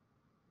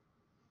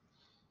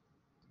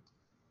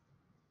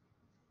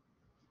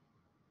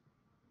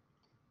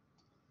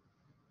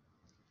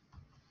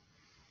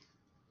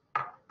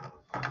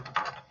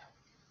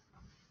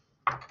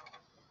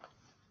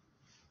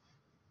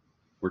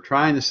 We're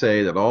trying to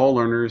say that all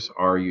learners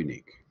are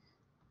unique.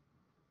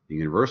 The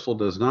universal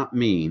does not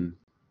mean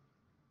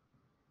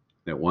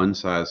that one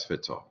size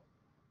fits all.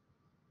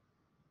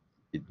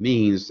 It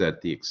means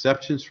that the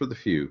exceptions for the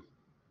few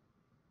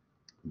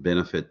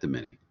benefit the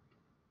many.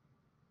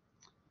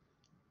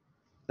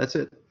 That's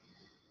it.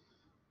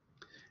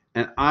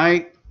 And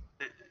I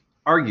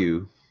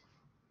argue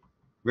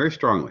very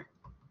strongly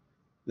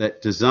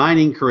that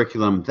designing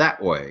curriculum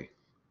that way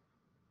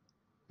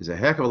is a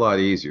heck of a lot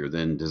easier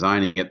than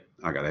designing it,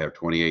 I got to have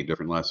 28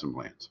 different lesson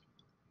plans.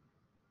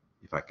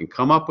 If I can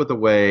come up with a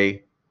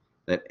way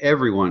that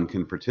everyone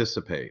can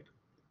participate,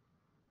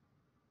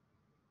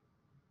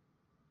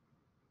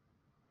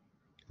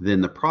 then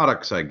the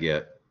products I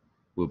get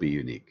will be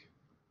unique.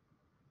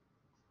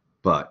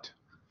 But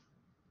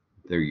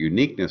their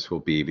uniqueness will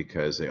be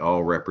because they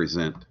all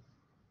represent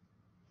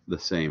the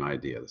same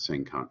idea, the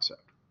same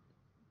concept.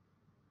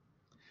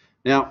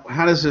 Now,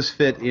 how does this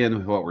fit in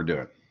with what we're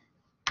doing?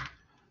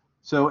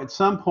 So at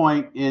some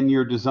point in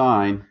your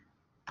design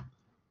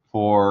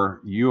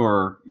for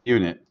your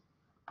unit,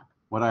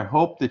 what I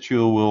hope that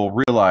you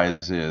will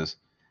realize is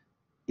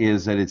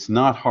that it's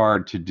not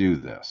hard to do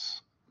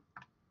this.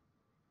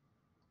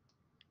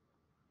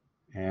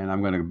 And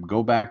I'm going to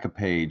go back a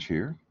page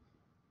here.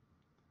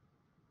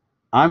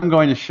 I'm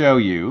going to show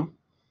you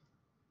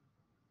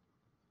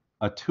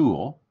a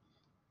tool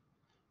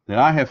that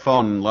I have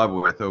fallen in love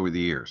with over the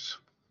years.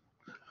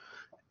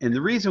 And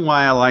the reason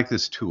why I like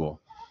this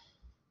tool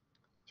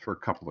is for a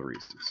couple of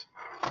reasons.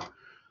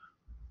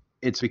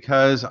 It's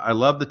because I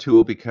love the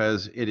tool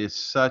because it is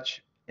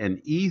such an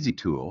easy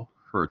tool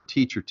for a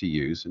teacher to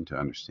use and to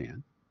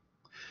understand.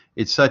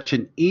 It's such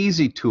an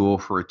easy tool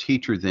for a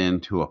teacher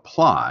then to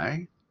apply,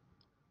 in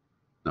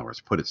other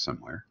words, put it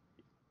somewhere.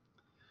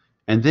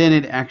 And then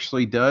it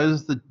actually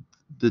does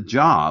the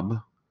job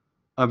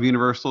of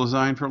universal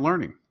design for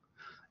learning.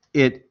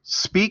 It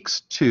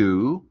speaks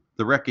to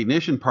the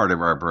recognition part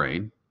of our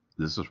brain.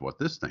 This is what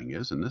this thing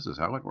is, and this is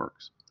how it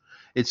works.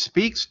 It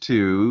speaks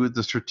to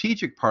the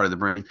strategic part of the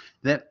brain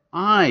that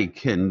I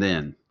can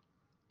then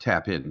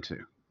tap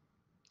into.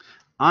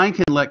 I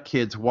can let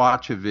kids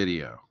watch a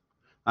video.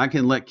 I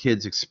can let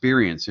kids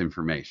experience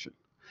information.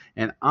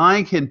 And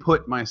I can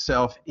put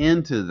myself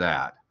into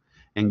that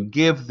and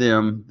give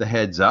them the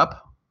heads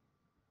up.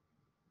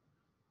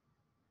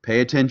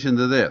 Pay attention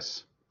to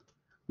this.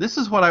 This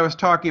is what I was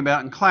talking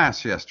about in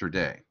class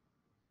yesterday.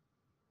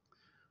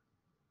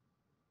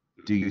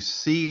 Do you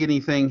see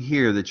anything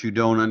here that you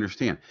don't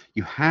understand?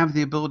 You have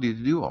the ability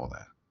to do all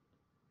that.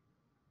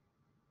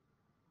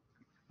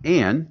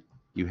 And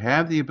you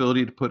have the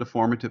ability to put a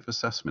formative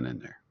assessment in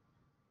there.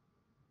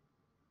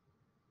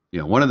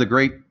 You know, one of the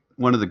great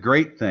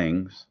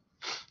things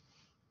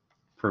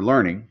for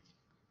learning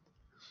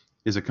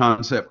is a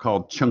concept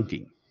called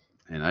chunking.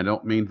 And I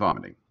don't mean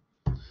vomiting.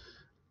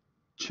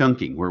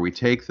 Chunking, where we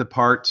take the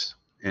parts,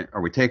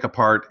 or we take a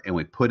part and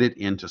we put it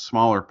into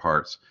smaller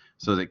parts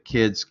so that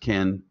kids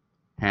can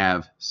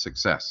have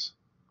success.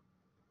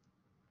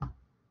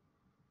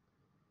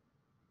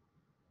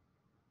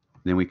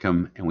 Then we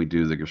come and we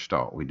do the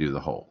gestalt, we do the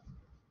whole.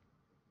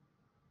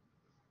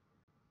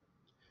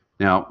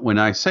 Now, when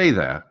I say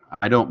that,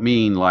 I don't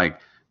mean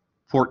like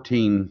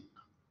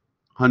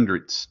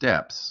 1,400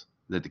 steps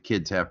that the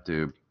kids have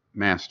to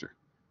master.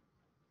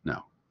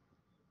 No.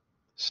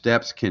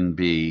 Steps can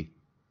be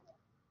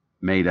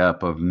made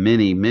up of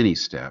many, many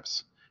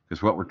steps,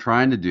 because what we're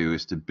trying to do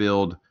is to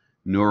build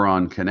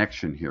neuron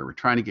connection here. We're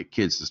trying to get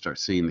kids to start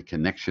seeing the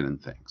connection in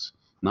things,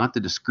 not the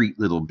discrete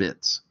little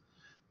bits,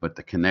 but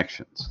the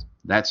connections.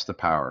 That's the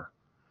power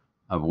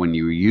of when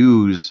you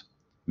use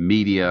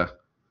media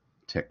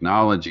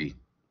technology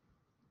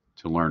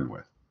to learn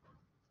with.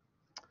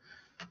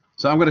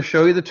 So I'm going to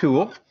show you the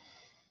tool.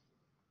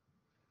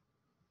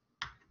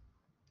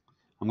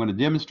 I'm going to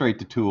demonstrate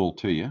the tool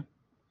to you.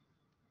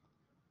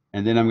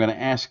 And then I'm going to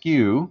ask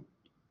you,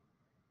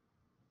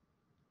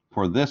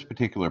 for this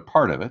particular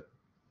part of it,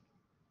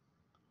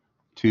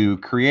 to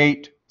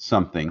create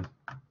something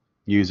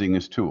using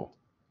this tool.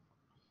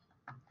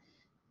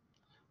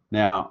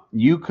 Now,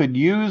 you could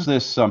use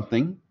this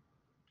something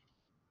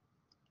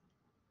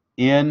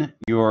in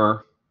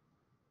your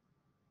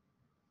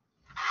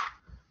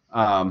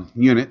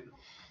unit.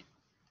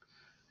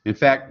 In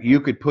fact,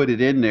 you could put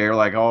it in there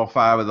like all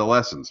 5 of the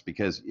lessons,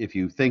 because if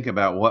you think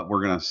about what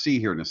we're going to see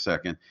here in a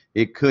second,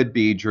 it could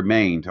be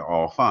germane to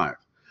all 5.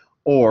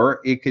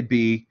 Or it could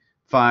be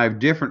 5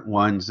 different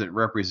ones that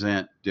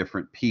represent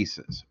different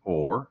pieces.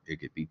 Or it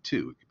could be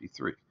 2, it could be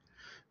 3.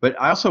 But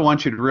I also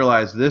want you to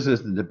realize this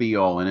isn't the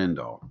be-all and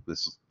end-all,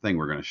 this thing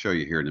we're going to show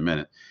you here in a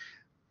minute.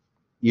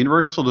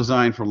 Universal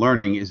design for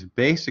learning is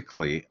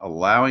basically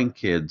allowing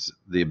kids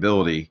the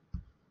ability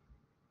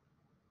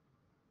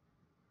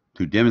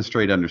to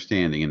demonstrate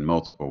understanding in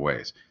multiple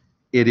ways.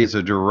 It is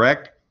a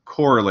direct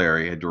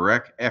corollary, a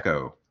direct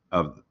echo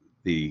of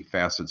the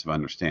facets of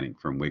understanding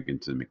from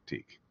Wiggins and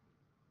McTeague.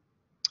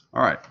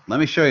 All right, let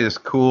me show you this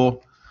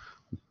cool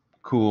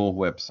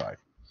website.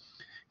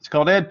 It's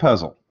called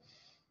Edpuzzle.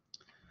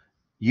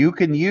 You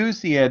can use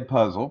the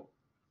Edpuzzle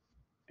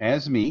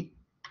as me,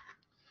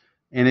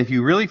 and if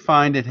you really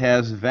find it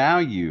has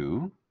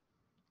value,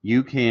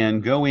 you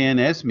can go in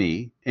as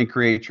me and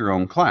create your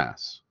own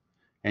class.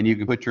 And you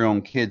can put your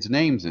own kids'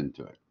 names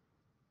into it.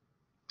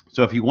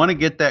 So if you want to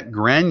get that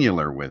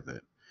granular with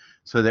it,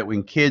 so that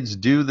when kids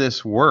do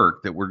this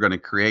work that we're going to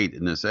create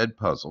in this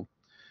Edpuzzle,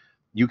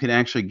 you can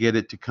actually get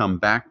it to come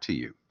back to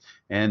you.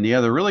 And the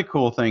other really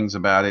cool things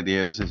about it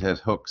is it has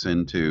hooks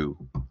into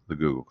the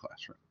Google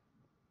Classroom.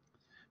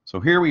 So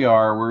here we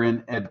are, we're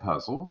in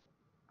Edpuzzle.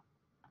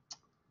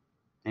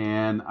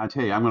 And I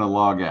tell you, I'm going to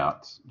log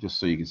out just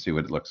so you can see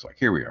what it looks like.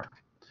 Here we are.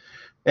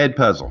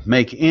 Edpuzzle,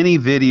 make any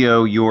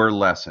video your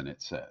lesson,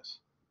 it says.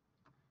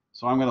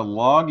 So I'm going to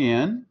log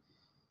in,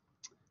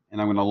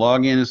 and I'm going to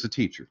log in as the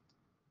teacher.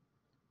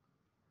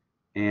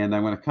 And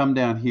I'm going to come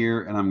down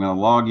here, and I'm going to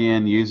log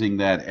in using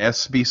that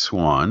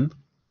SBSwan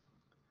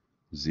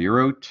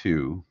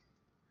 02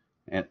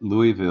 at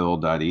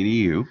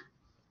louisville.edu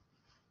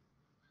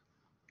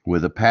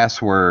with a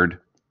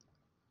password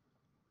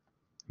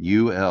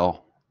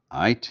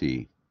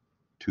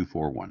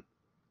ULIT241.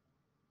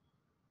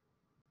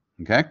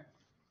 Okay?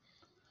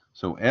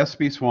 So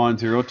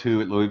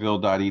SBSwan02 at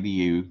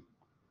louisville.edu,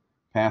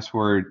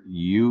 password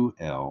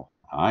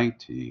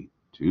ULIT241.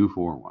 I'm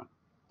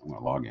going to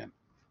log in.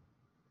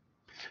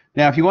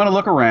 Now, if you want to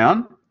look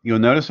around, you'll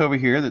notice over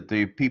here that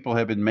the people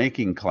have been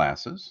making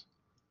classes.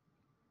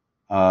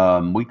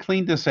 We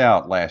cleaned this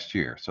out last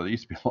year, so there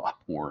used to be a lot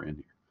more in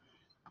here.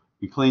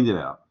 We cleaned it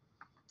out.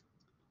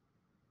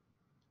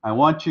 I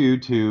want you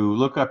to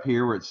look up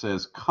here where it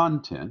says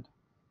content.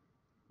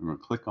 I'm going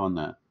to click on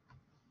that.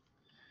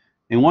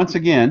 And once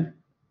again,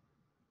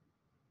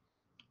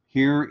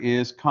 here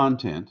is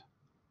content.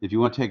 If you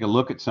want to take a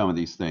look at some of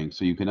these things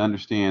so you can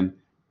understand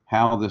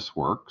how this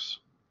works,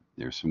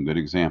 there's some good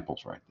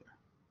examples right there.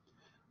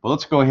 Well,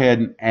 let's go ahead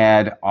and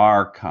add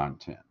our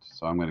content.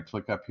 So I'm going to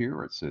click up here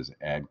where it says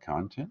add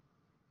content.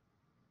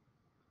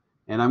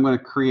 And I'm going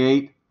to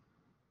create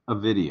a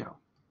video.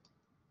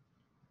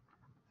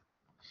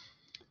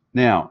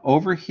 Now,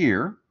 over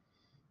here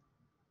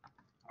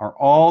are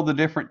all the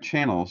different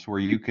channels where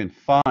you can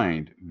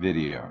find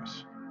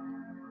videos.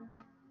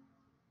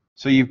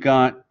 So you've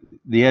got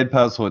the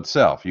Edpuzzle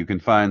itself. You can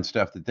find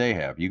stuff that they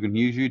have. You can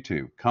use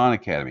YouTube, Khan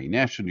Academy,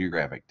 National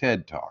Geographic,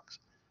 TED Talks,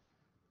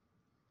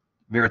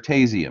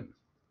 Veritasium,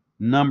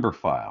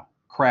 Numberphile,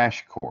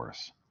 Crash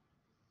Course.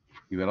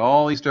 You've got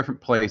all these different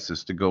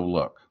places to go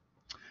look.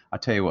 I'll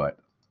tell you what,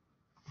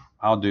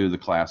 I'll do the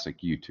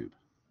classic YouTube.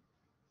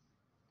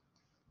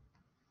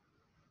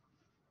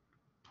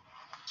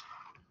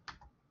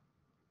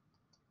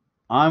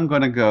 I'm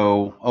going to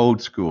go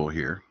old school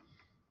here.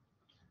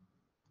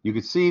 You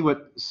can see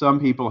what some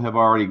people have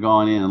already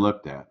gone in and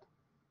looked at.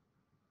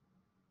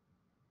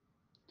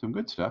 Some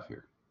good stuff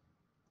here.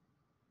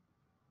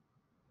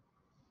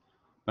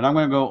 But I'm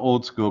going to go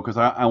old school because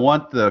I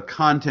want the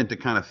content to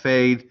kind of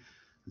fade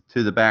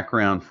to the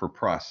background for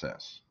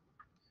process.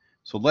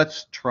 So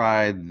let's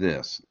try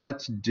this.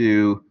 Let's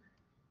do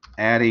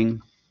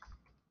adding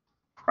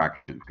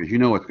fractions, because you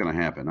know what's going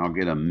to happen. I'll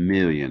get a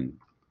million,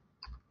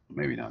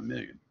 maybe not a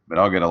million, but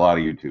I'll get a lot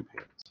of YouTube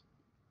hits.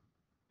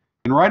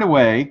 And right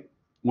away,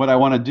 what I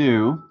want to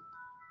do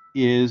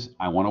is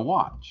I want to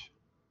watch.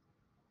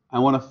 I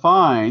want to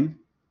find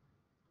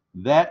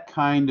that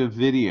kind of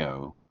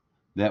video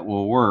that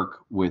will work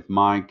with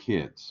my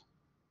kids.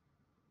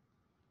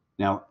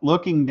 Now,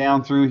 looking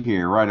down through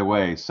here right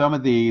away, some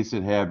of these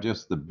that have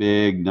just the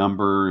big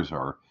numbers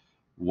or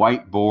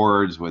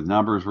whiteboards with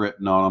numbers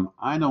written on them,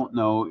 I don't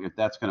know if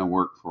that's going to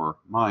work for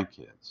my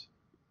kids.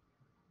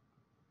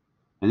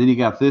 And then you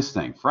got this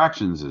thing.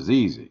 Fractions is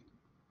easy.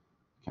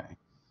 Okay.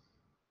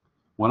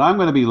 What I'm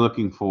going to be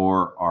looking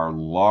for are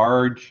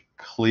large,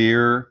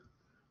 clear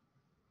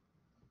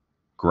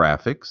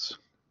graphics,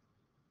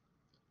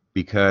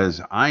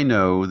 because I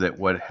know that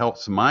what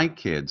helps my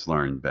kids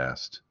learn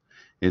best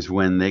is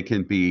when they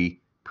can be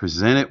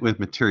presented with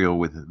material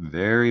with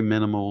very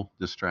minimal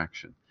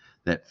distraction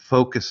that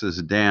focuses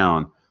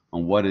down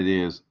on what it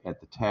is at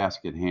the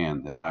task at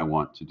hand that I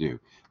want to do.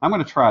 I'm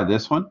going to try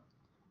this one.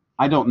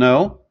 I don't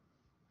know.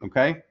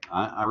 Okay?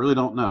 I really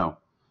don't know.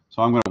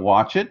 So I'm going to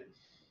watch it.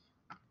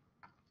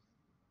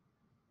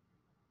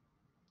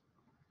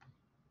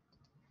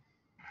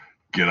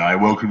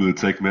 G'day, welcome to the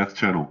Tech Math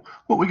channel.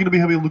 What we're going to be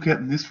having a look at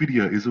in this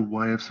video is a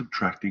way of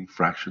subtracting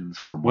fractions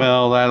from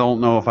Well, I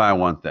don't know if I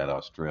want that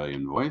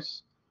Australian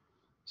voice.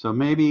 So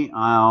maybe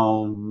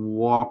I'll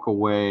walk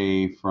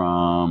away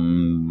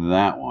from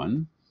that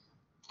one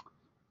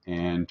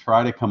and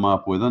try to come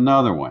up with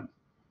another one.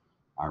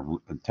 I'm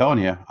telling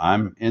you,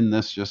 I'm in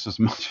this just as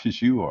much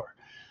as you are.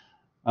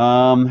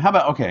 How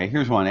about, okay,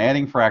 here's one.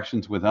 Adding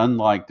fractions with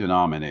unlike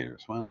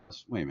denominators. Well,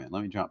 wait a minute.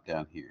 Let me jump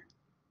down here.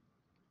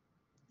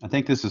 I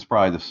think this is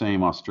probably the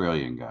same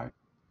Australian guy.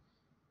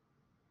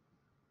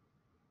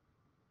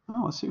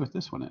 Oh, let's see what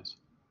this one is.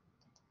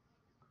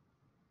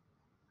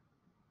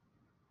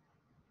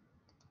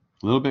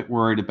 A little bit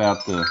worried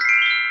about the...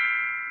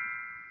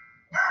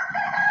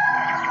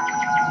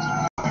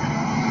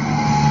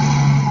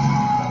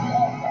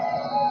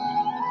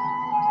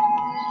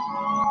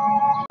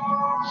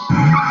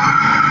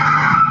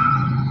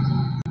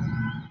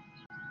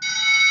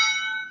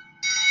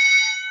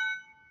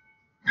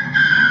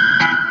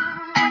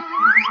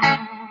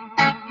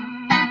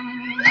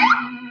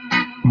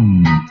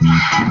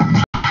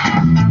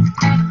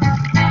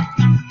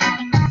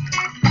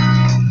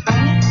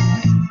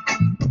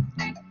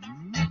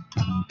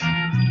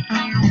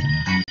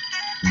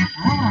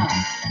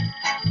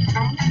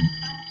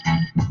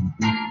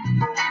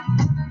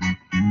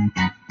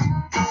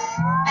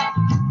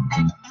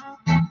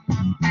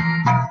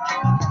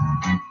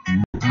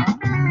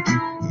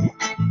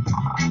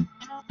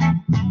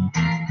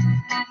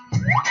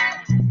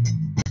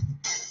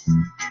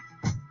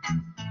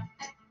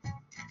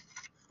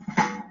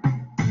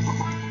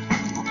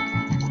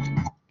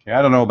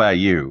 I don't know about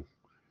you,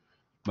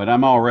 but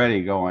I'm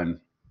already going,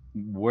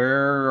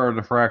 where are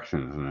the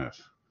fractions in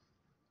this?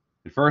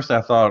 At first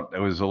I thought it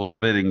was a little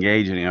bit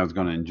engaging and I was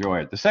going to enjoy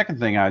it. The second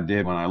thing I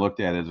did when I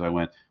looked at it is I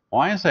went,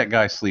 why is that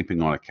guy sleeping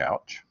on a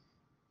couch?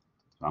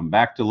 So I'm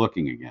back to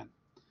looking again.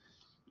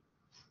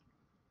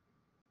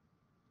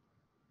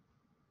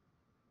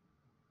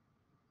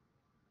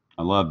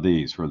 I love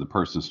these where the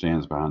person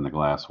stands behind the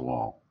glass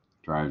wall.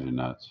 Drives you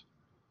nuts.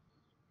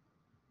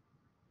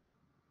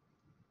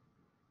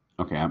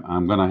 Okay,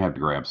 I'm going to have to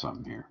grab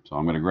something here. So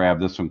I'm going to grab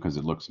this one because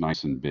it looks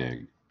nice and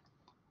big.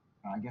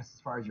 I guess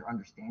as far as your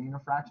understanding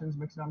of fractions,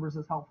 mixed numbers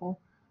is helpful.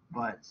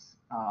 But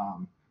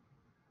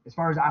as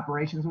far as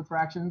operations with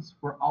fractions,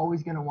 we're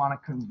always going to want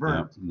to convert.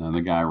 Yep,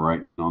 another guy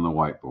writing on the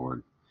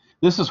whiteboard.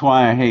 This is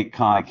why I hate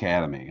Khan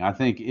Academy. I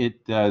think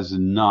it does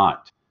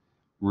not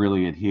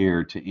really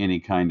adhere to any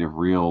kind of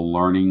real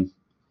learning,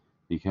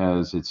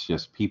 because it's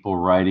just people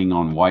writing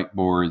on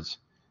whiteboards,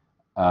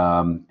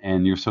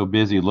 and you're so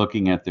busy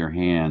looking at their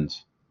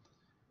hands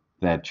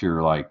that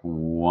you're like,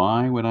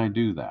 why would I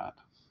do that?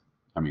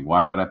 I mean,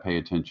 why would I pay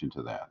attention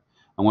to that?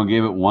 I'm going to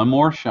give it one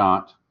more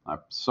shot. I'm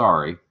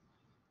sorry.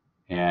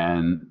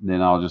 And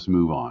then I'll just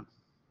move on.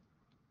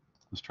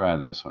 Let's try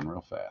this one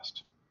real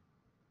fast.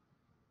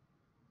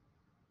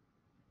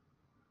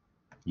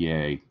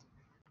 Yay.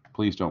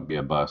 Please don't be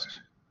a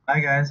bust. Hi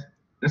guys,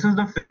 this is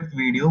the 5th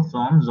video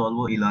from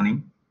Zolvo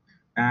eLearning,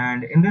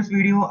 and in this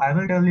video I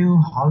will tell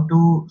you how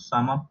to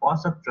sum up or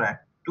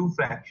subtract two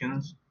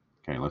fractions.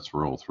 Okay, let's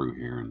roll through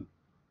here, and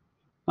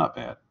not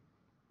bad.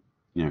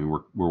 You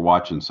know, we're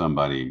watching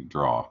somebody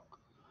draw.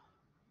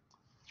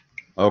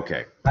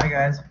 Okay. Hi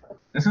guys,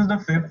 this is the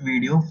 5th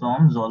video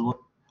from Zolvo.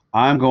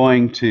 I'm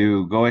going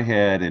to go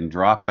ahead and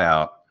drop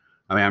out.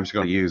 I mean, I'm just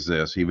going to use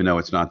this, even though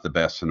it's not the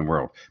best in the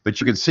world. But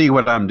you can see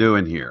what I'm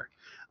doing here.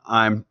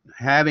 I'm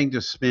having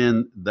to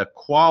spend the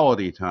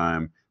quality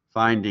time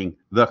finding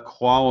the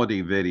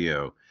quality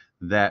video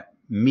that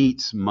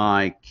meets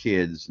my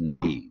kids'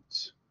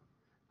 needs.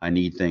 I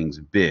need things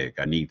big.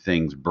 I need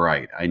things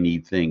bright. I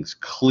need things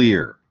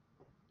clear.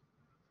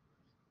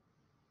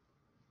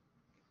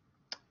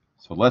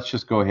 So let's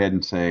just go ahead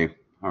and say,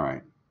 all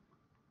right,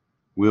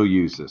 we'll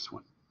use this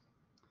one.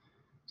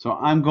 So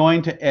I'm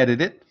going to edit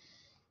it.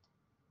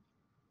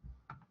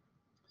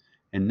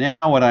 And now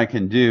what I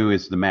can do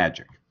is the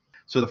magic.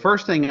 So the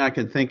first thing I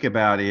can think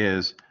about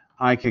is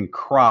I can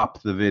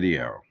crop the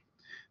video.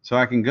 So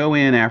I can go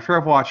in after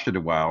I've watched it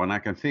a while, and I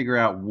can figure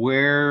out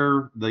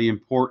where the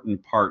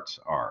important parts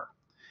are.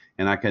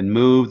 And I can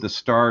move the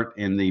start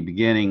and the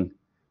beginning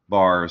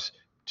bars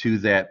to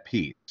that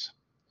piece.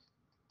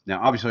 Now,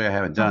 obviously, I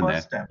haven't done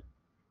that. Step.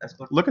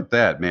 Look at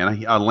that,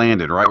 man. I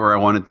landed right where I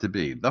wanted to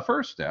be. The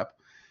first step.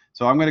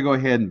 So I'm going to go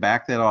ahead and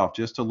back that off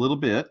just a little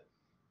bit.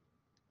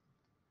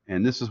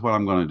 And this is what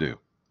I'm going to do.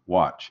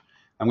 Watch.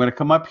 I'm going to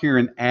come up here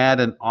and add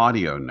an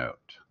audio note.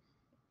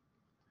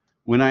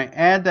 When I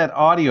add that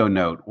audio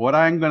note, what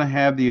I'm going to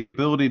have the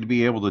ability to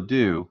be able to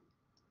do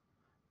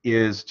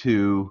is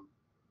to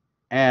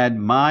add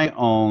my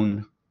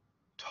own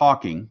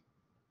talking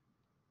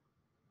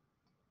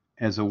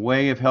as a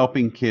way of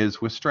helping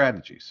kids with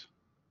strategies.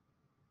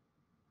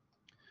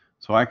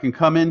 So I can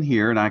come in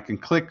here and I can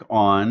click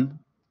on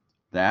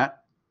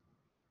that,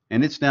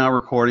 and it's now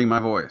recording my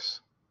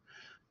voice.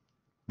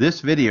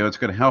 This video is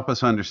going to help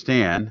us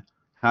understand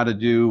how to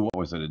do, what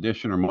was it,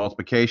 addition or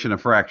multiplication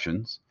of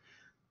fractions.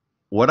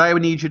 What I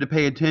would need you to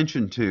pay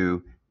attention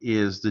to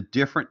is the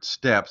different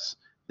steps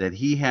that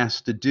he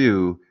has to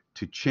do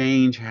to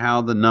change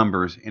how the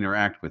numbers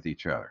interact with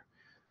each other.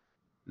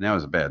 And that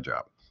was a bad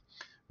job.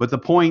 But the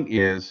point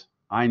is,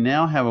 I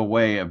now have a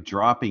way of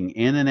dropping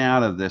in and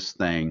out of this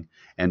thing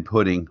and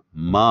putting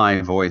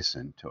my voice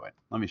into it.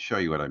 Let me show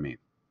you what I mean.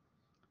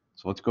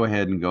 So let's go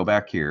ahead and go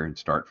back here and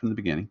start from the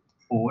beginning.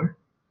 4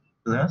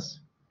 plus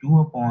 2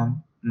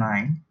 upon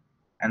 9,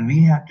 and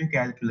we have to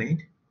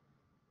calculate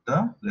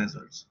the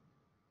results.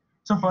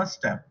 So first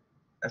step,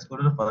 let's go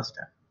to the first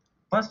step.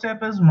 First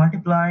step is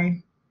multiply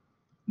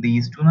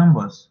these two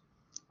numbers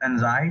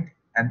and write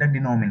at the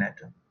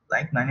denominator,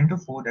 like 9 into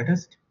 4, that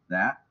is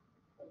that.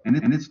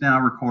 And it's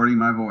now recording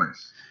my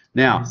voice.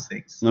 Now,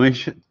 6. let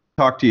me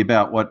talk to you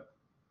about what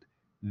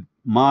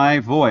my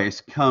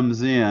voice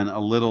comes in a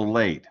little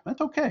late.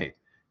 That's okay,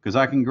 because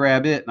I can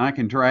grab it and I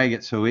can drag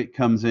it so it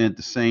comes in at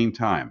the same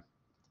time.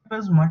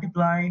 Is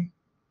multiply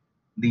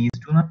these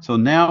two numbers. So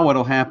now what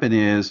will happen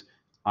is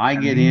I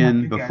get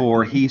in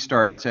before he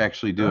starts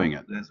actually doing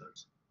it.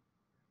 Results.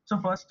 So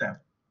first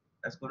step,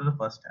 let's go to the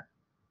first step.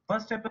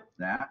 First step is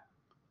that,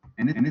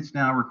 and it's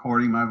now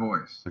recording my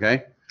voice.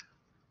 Okay.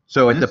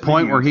 So at the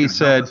point where he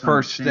said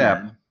first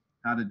step,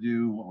 how to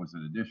do, what was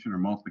it, addition or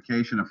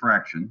multiplication of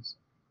fractions,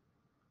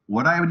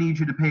 what I would need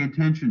you to pay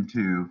attention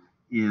to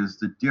is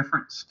the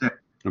different steps.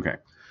 Okay.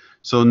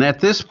 So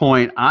at this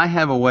point, I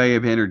have a way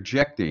of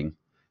interjecting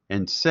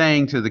and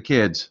saying to the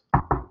kids,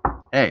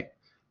 hey,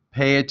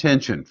 pay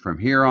attention. From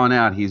here on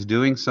out, he's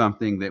doing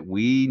something that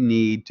we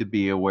need to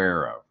be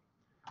aware of.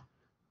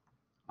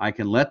 I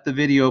can let the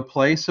video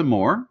play some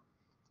more.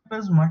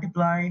 Is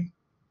multiply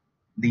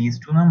these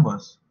two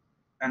numbers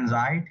and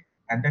write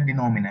at the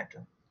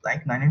denominator,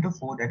 like 9 into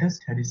 4, that is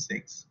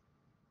 36.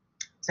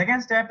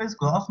 Second step is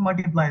cross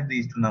multiply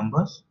these two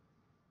numbers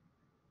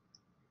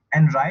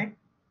and write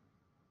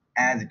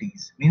as it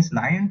is. Means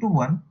 9 into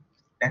 1,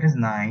 that is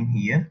 9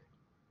 here,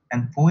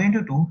 and 4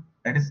 into 2,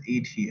 that is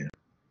 8 here.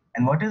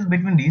 And what is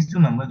between these two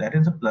numbers? That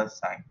is a plus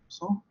sign.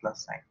 So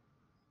plus sign.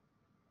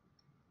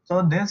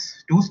 So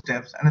this two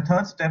steps, and the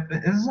third step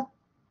is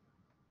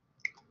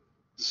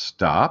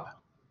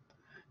stop.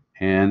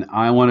 And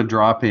I want to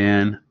drop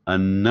in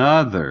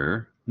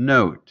another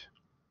note.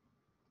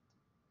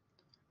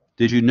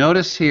 Did you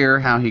notice here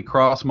how he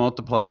cross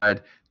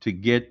multiplied to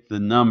get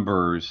the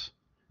numbers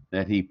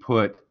that he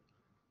put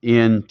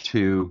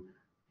into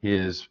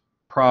his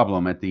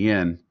problem at the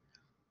end?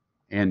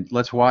 And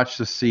let's watch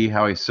to see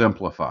how he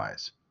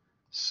simplifies.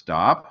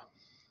 Stop.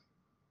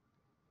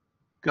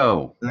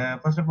 Go.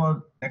 First of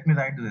all, let me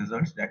write the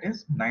results. That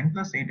is 9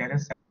 plus 8, that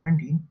is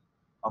 17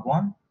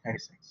 upon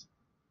 36.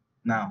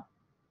 Now,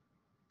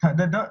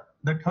 the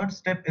third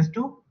step is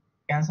to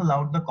cancel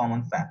out the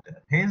common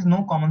factor. Here is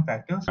no common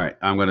factors. All right,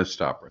 I'm going to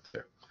stop right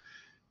there.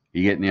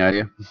 You getting the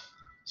idea?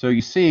 So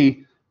you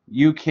see,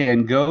 you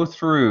can go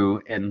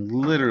through and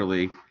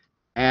literally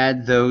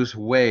add those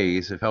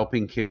ways of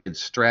helping kids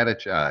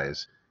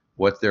strategize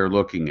what they're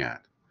looking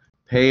at.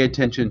 Pay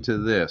attention to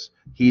this.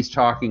 He's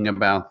talking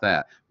about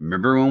that.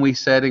 Remember when we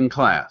said in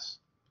class,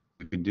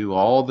 you can do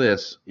all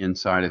this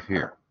inside of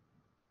here.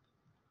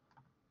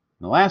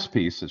 The last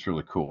piece that's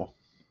really cool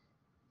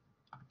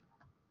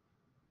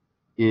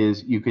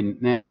is you can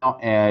now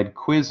add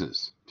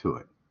quizzes to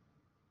it.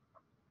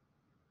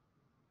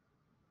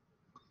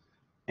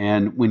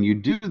 And when you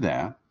do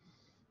that,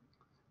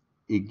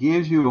 it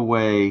gives you a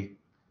way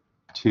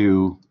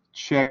to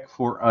check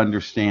for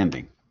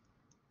understanding.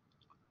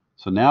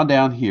 So now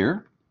down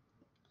here,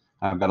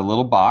 I've got a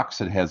little box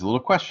that has a little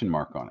question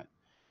mark on it.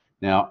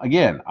 Now,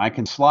 again, I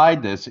can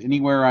slide this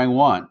anywhere I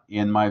want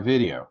in my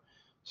video.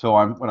 So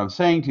what I'm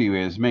saying to you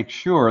is make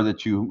sure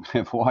that you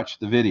have watched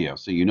the video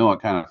so you know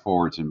what kind of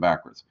forwards and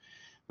backwards.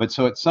 But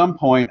so at some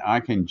point, I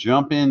can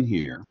jump in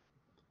here,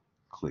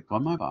 click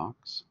on my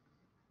box,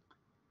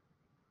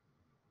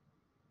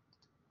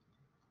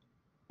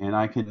 and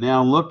I can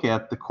now look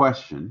at the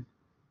question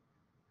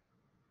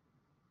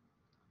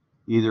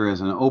either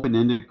as an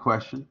open-ended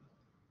question,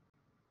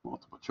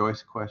 multiple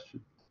choice question,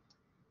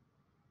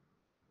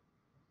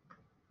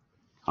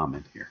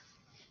 comment here.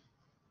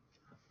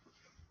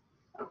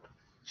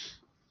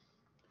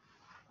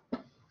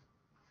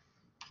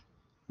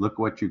 Look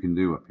what you can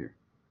do up here.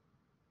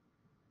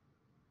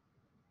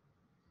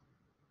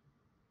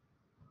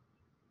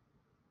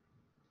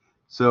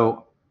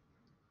 So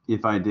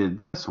if I did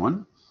this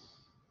one,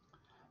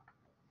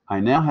 I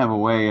now have a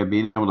way of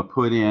being able to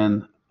put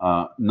in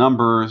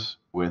numbers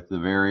with the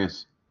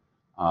various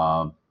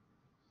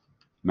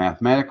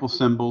mathematical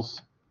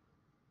symbols.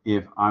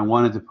 If I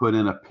wanted to put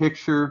in a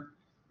picture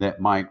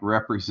that might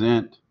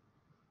represent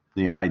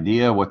the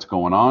idea of what's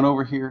going on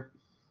over here.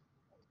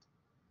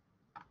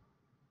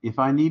 If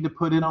I need to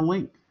put in a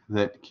link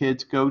that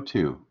kids go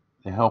to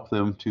help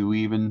them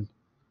to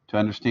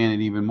understand it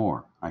even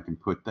more, I can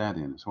put that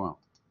in as well.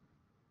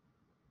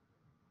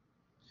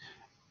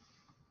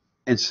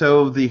 And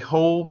so the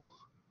whole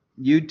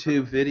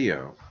YouTube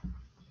video,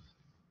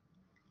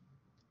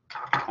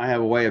 I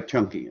have a way of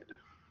chunking it.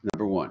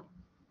 Number one,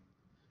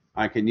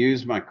 I can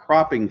use my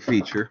cropping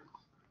feature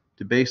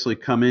to basically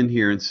come in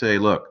here and say,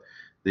 look,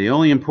 the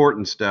only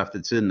important stuff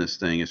that's in this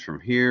thing is from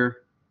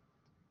here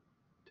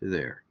to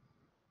there.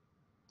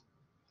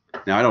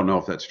 Now, I don't know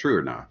if that's true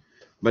or not,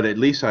 but at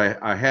least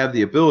I have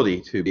the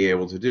ability to be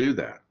able to do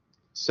that.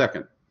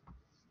 Second,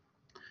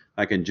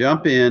 I can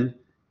jump in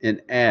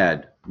and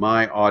add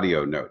my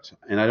audio notes,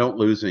 and I don't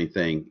lose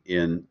anything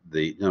in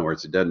other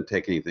words, it doesn't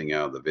take anything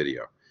out of the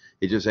video.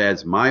 It just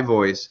adds my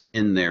voice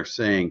in there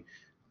saying,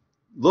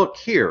 look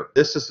here,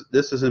 this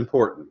is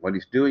important. What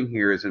he's doing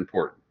here is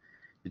important.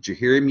 Did you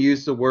hear him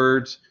use the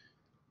words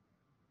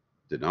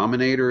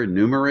denominator and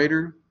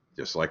numerator?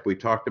 Just like we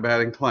talked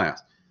about in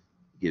class.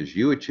 It gives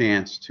you a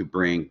chance to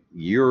bring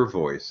your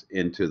voice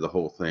into the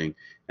whole thing.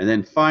 And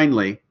then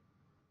finally,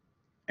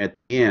 at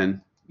the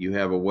end, you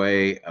have a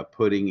way of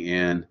putting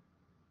in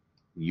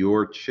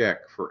your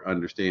check for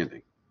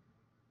understanding.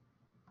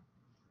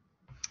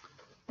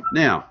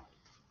 Now,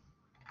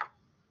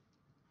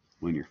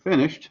 when you're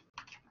finished,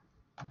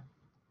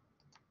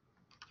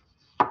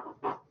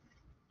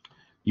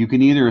 you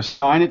can either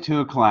assign it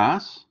to a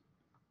class,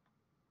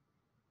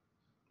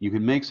 you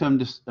can make some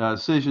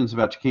decisions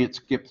about you can't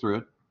skip through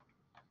it,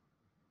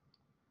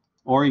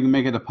 or you can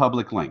make it a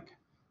public link.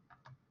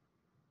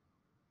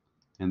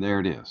 And there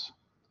it is.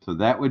 So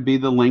that would be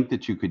the link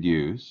that you could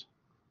use,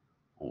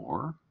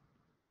 or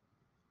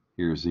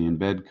here's the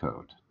embed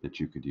code that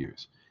you could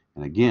use.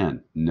 And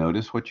again,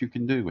 notice what you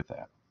can do with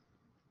that.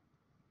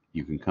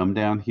 You can come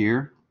down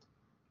here,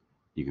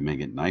 you can make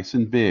it nice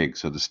and big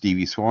so the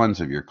Stevie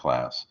Swans of your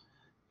class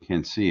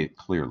can see it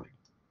clearly.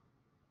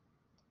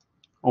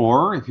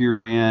 Or if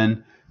you're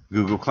in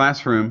Google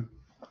Classroom,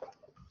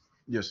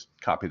 just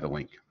copy the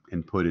link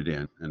and put it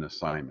in an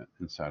assignment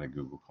inside of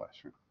Google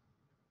Classroom.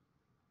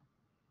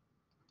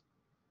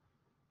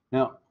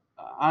 Now,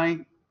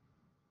 I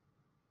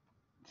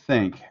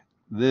think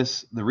the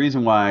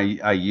reason why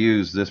I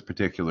use this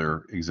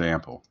particular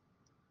example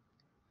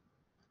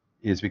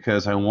is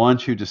because I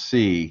want you to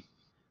see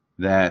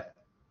that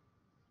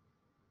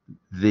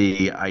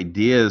the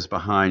ideas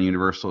behind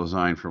Universal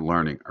Design for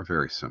Learning are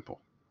very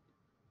simple.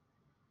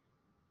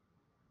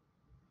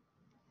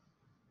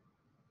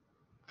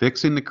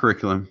 Fixing the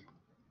curriculum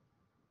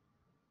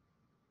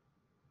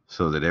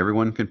so that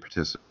everyone can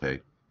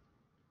participate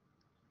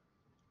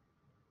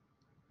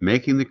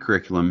making the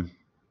curriculum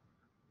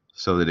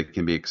so that it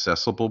can be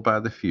accessible by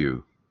the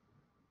few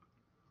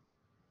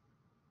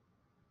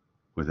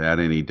without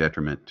any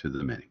detriment to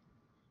the many.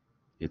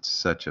 It's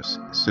such a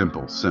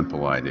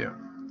simple idea.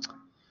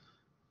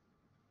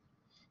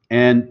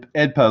 And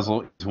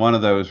Edpuzzle is one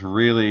of those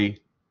really,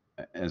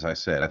 as I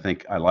said, I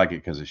think I like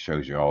it because it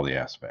shows you all the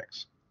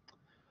aspects.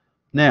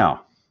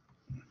 Now,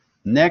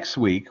 next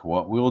week,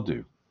 what we'll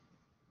do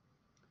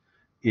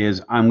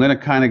is I'm going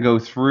to kind of go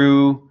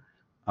through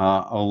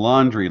a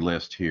laundry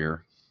list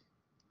here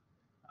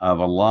of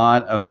a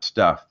lot of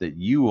stuff that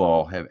you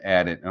all have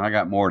added, and I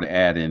got more to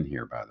add in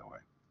here, by the way,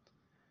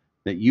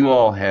 that you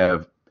all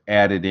have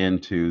added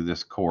into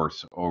this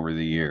course over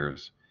the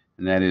years,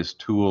 and that is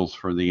tools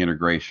for the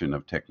integration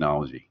of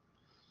technology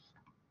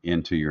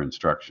into your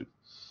instruction.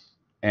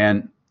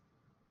 And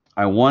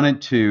I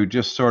wanted to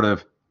just sort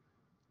of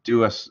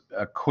do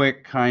a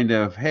quick kind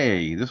of,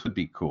 hey, this would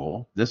be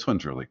cool. This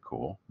one's really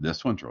cool.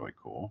 This one's really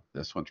cool.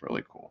 This one's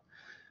really cool.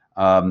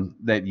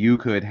 That you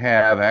could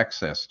have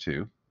access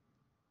to.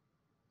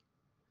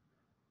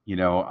 You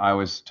know, I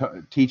was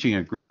teaching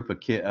a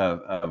group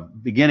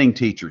of beginning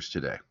teachers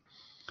today,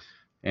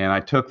 and I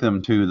took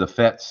them to the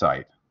FET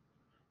site,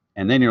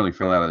 and they nearly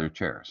fell out of their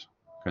chairs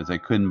because they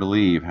couldn't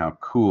believe how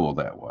cool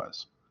that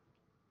was.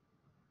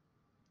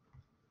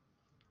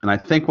 And I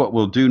think what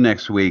we'll do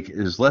next week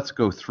is let's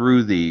go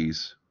through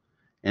these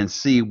and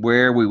see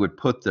where we would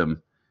put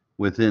them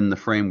within the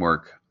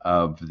framework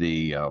of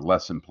the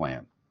lesson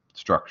plan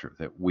structure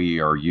that we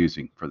are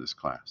using for this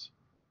class.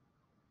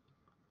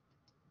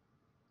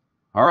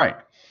 All right.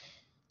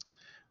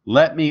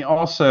 Let's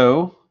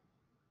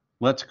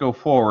go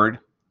forward,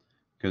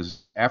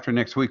 because after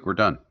next week we're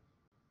done.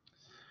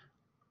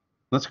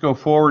 Let's go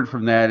forward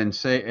from that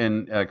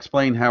and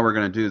explain how we're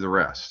going to do the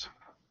rest.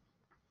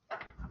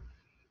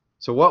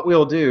 So what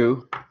we'll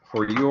do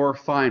for your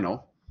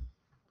final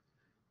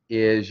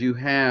is you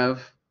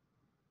have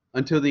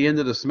until the end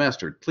of the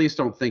semester. Please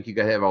don't think you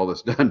got to have all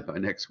this done by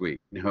next week.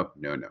 No.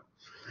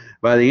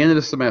 By the end of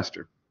the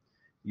semester,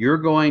 you're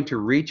going to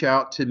reach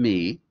out to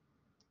me,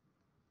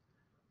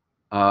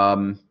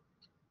 and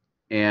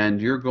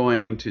you're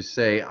going to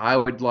say, I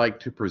would like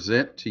to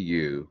present to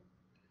you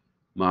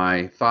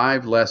my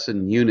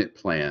 5-lesson unit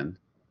plan,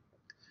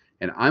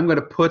 and I'm going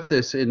to put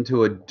this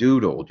into a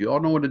doodle. Do you all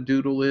know what a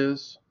doodle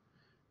is?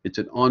 It's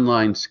an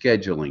online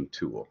scheduling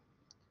tool.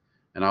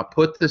 And I'll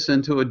put this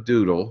into a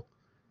doodle,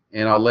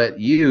 and I'll let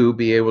you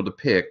be able to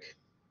pick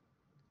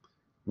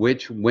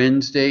which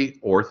Wednesday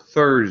or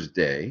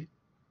Thursday,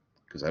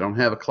 because I don't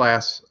have a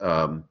class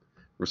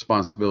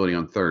responsibility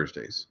on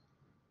Thursdays,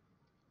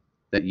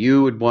 that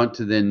you would want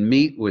to then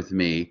meet with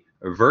me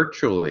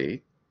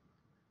virtually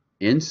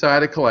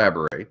inside of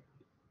Collaborate.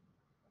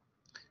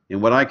 And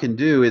what I can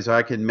do is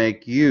I can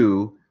make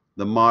you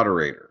the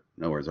moderator.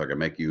 In other words, I can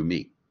make you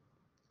me.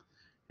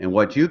 And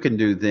what you can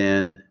do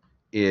then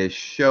is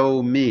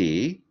show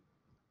me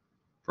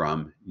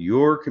from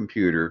your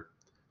computer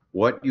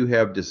what you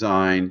have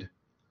designed,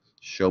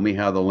 show me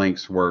how the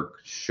links work,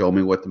 show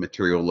me what the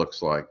material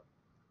looks like,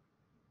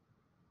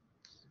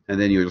 and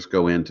then you just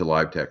go into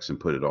LiveText and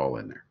put it all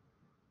in there.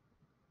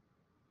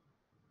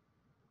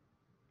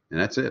 And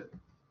that's it.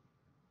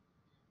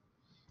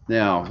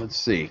 Now, let's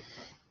see.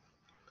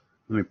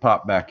 Let me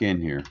pop back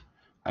in here.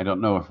 I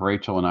don't know if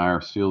Rachel and I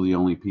are still the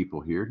only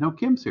people here. No,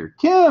 Kim's here.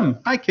 Kim!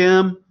 Hi,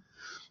 Kim.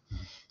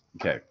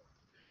 Okay.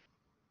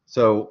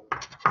 So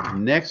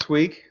next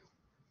week,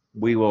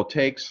 we will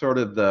take sort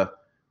of the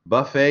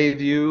buffet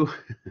view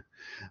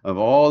of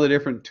all the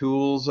different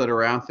tools that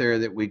are out there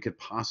that we could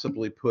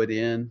possibly put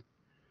in.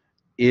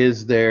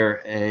 Is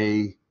there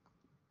a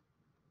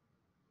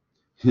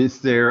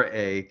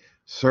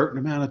certain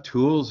amount of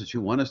tools that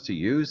you want us to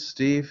use,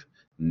 Steve?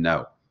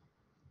 No.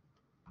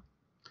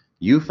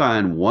 You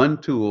find one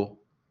tool,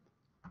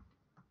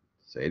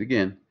 say it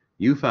again,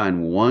 you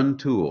find one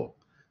tool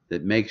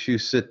that makes you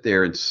sit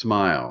there and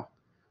smile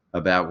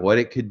about what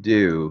it could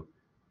do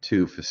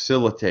to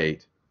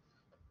facilitate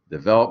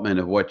development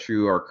of what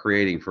you are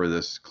creating for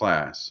this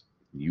class.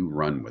 You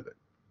run with it.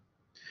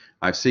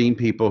 I've seen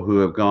people who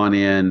have gone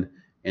in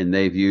and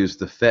they've used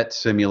the PhET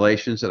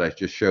simulations that I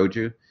just showed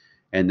you,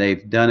 and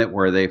they've done it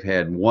where they've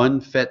had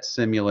one PhET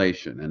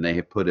simulation and they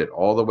have put it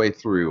all the way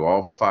through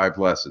all 5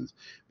 lessons.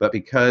 But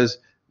because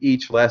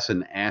each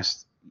lesson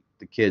asks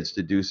the kids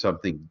to do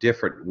something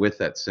different with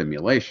that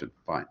simulation,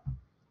 fine.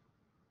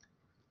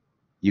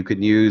 You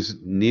can use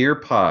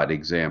Nearpod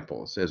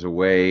examples as a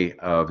way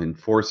of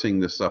enforcing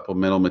the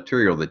supplemental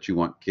material that you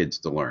want kids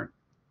to learn.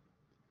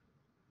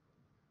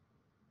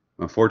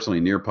 Unfortunately,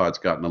 Nearpod's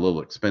gotten a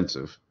little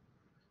expensive,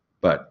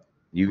 but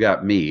you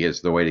got me as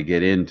the way to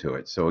get into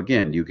it. So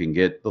again, you can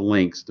get the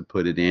links to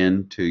put it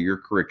into your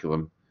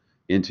curriculum,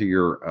 into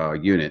your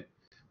unit,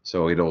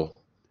 so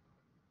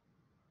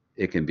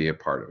it can be a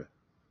part of it.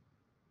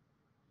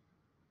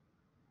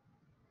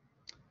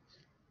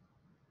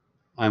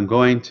 I'm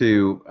going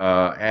to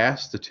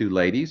ask the 2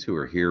 ladies who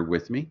are here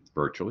with me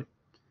virtually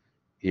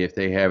if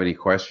they have any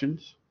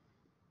questions.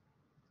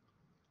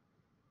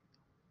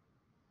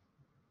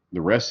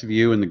 the rest of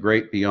you in the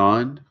great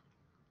beyond,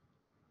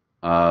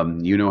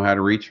 you know how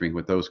to reach me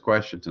with those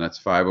questions, and that's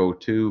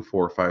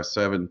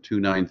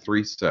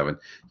 502-457-2937.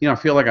 You know, I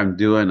feel like I'm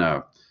doing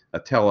a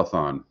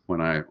telethon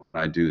when I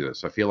do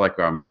this. I feel like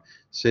I'm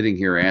sitting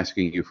here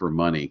asking you for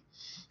money.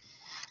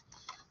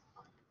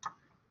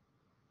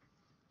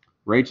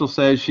 Rachel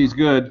says she's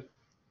good.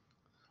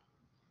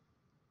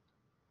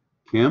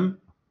 Kim,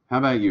 how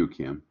about you,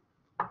 Kim?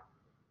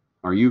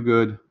 Are you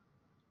good?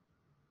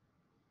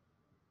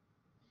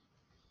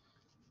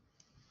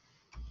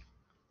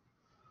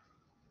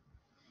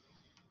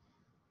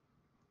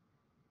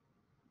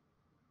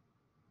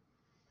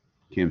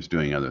 Kim's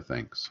doing other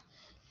things.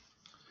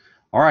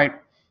 All right.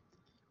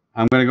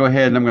 I'm going to go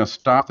ahead and I'm going to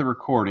stop the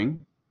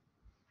recording.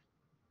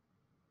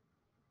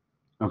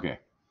 Okay.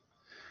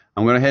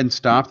 I'm going to go ahead and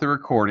stop the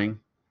recording.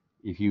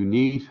 If you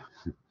need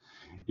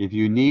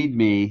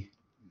me,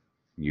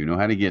 you know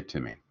how to get to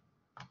me.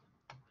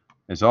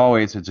 As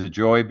always, it's a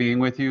joy being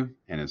with you,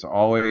 and as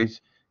always,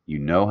 you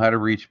know how to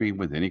reach me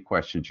with any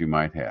questions you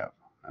might have.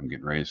 I'm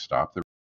getting ready to stop the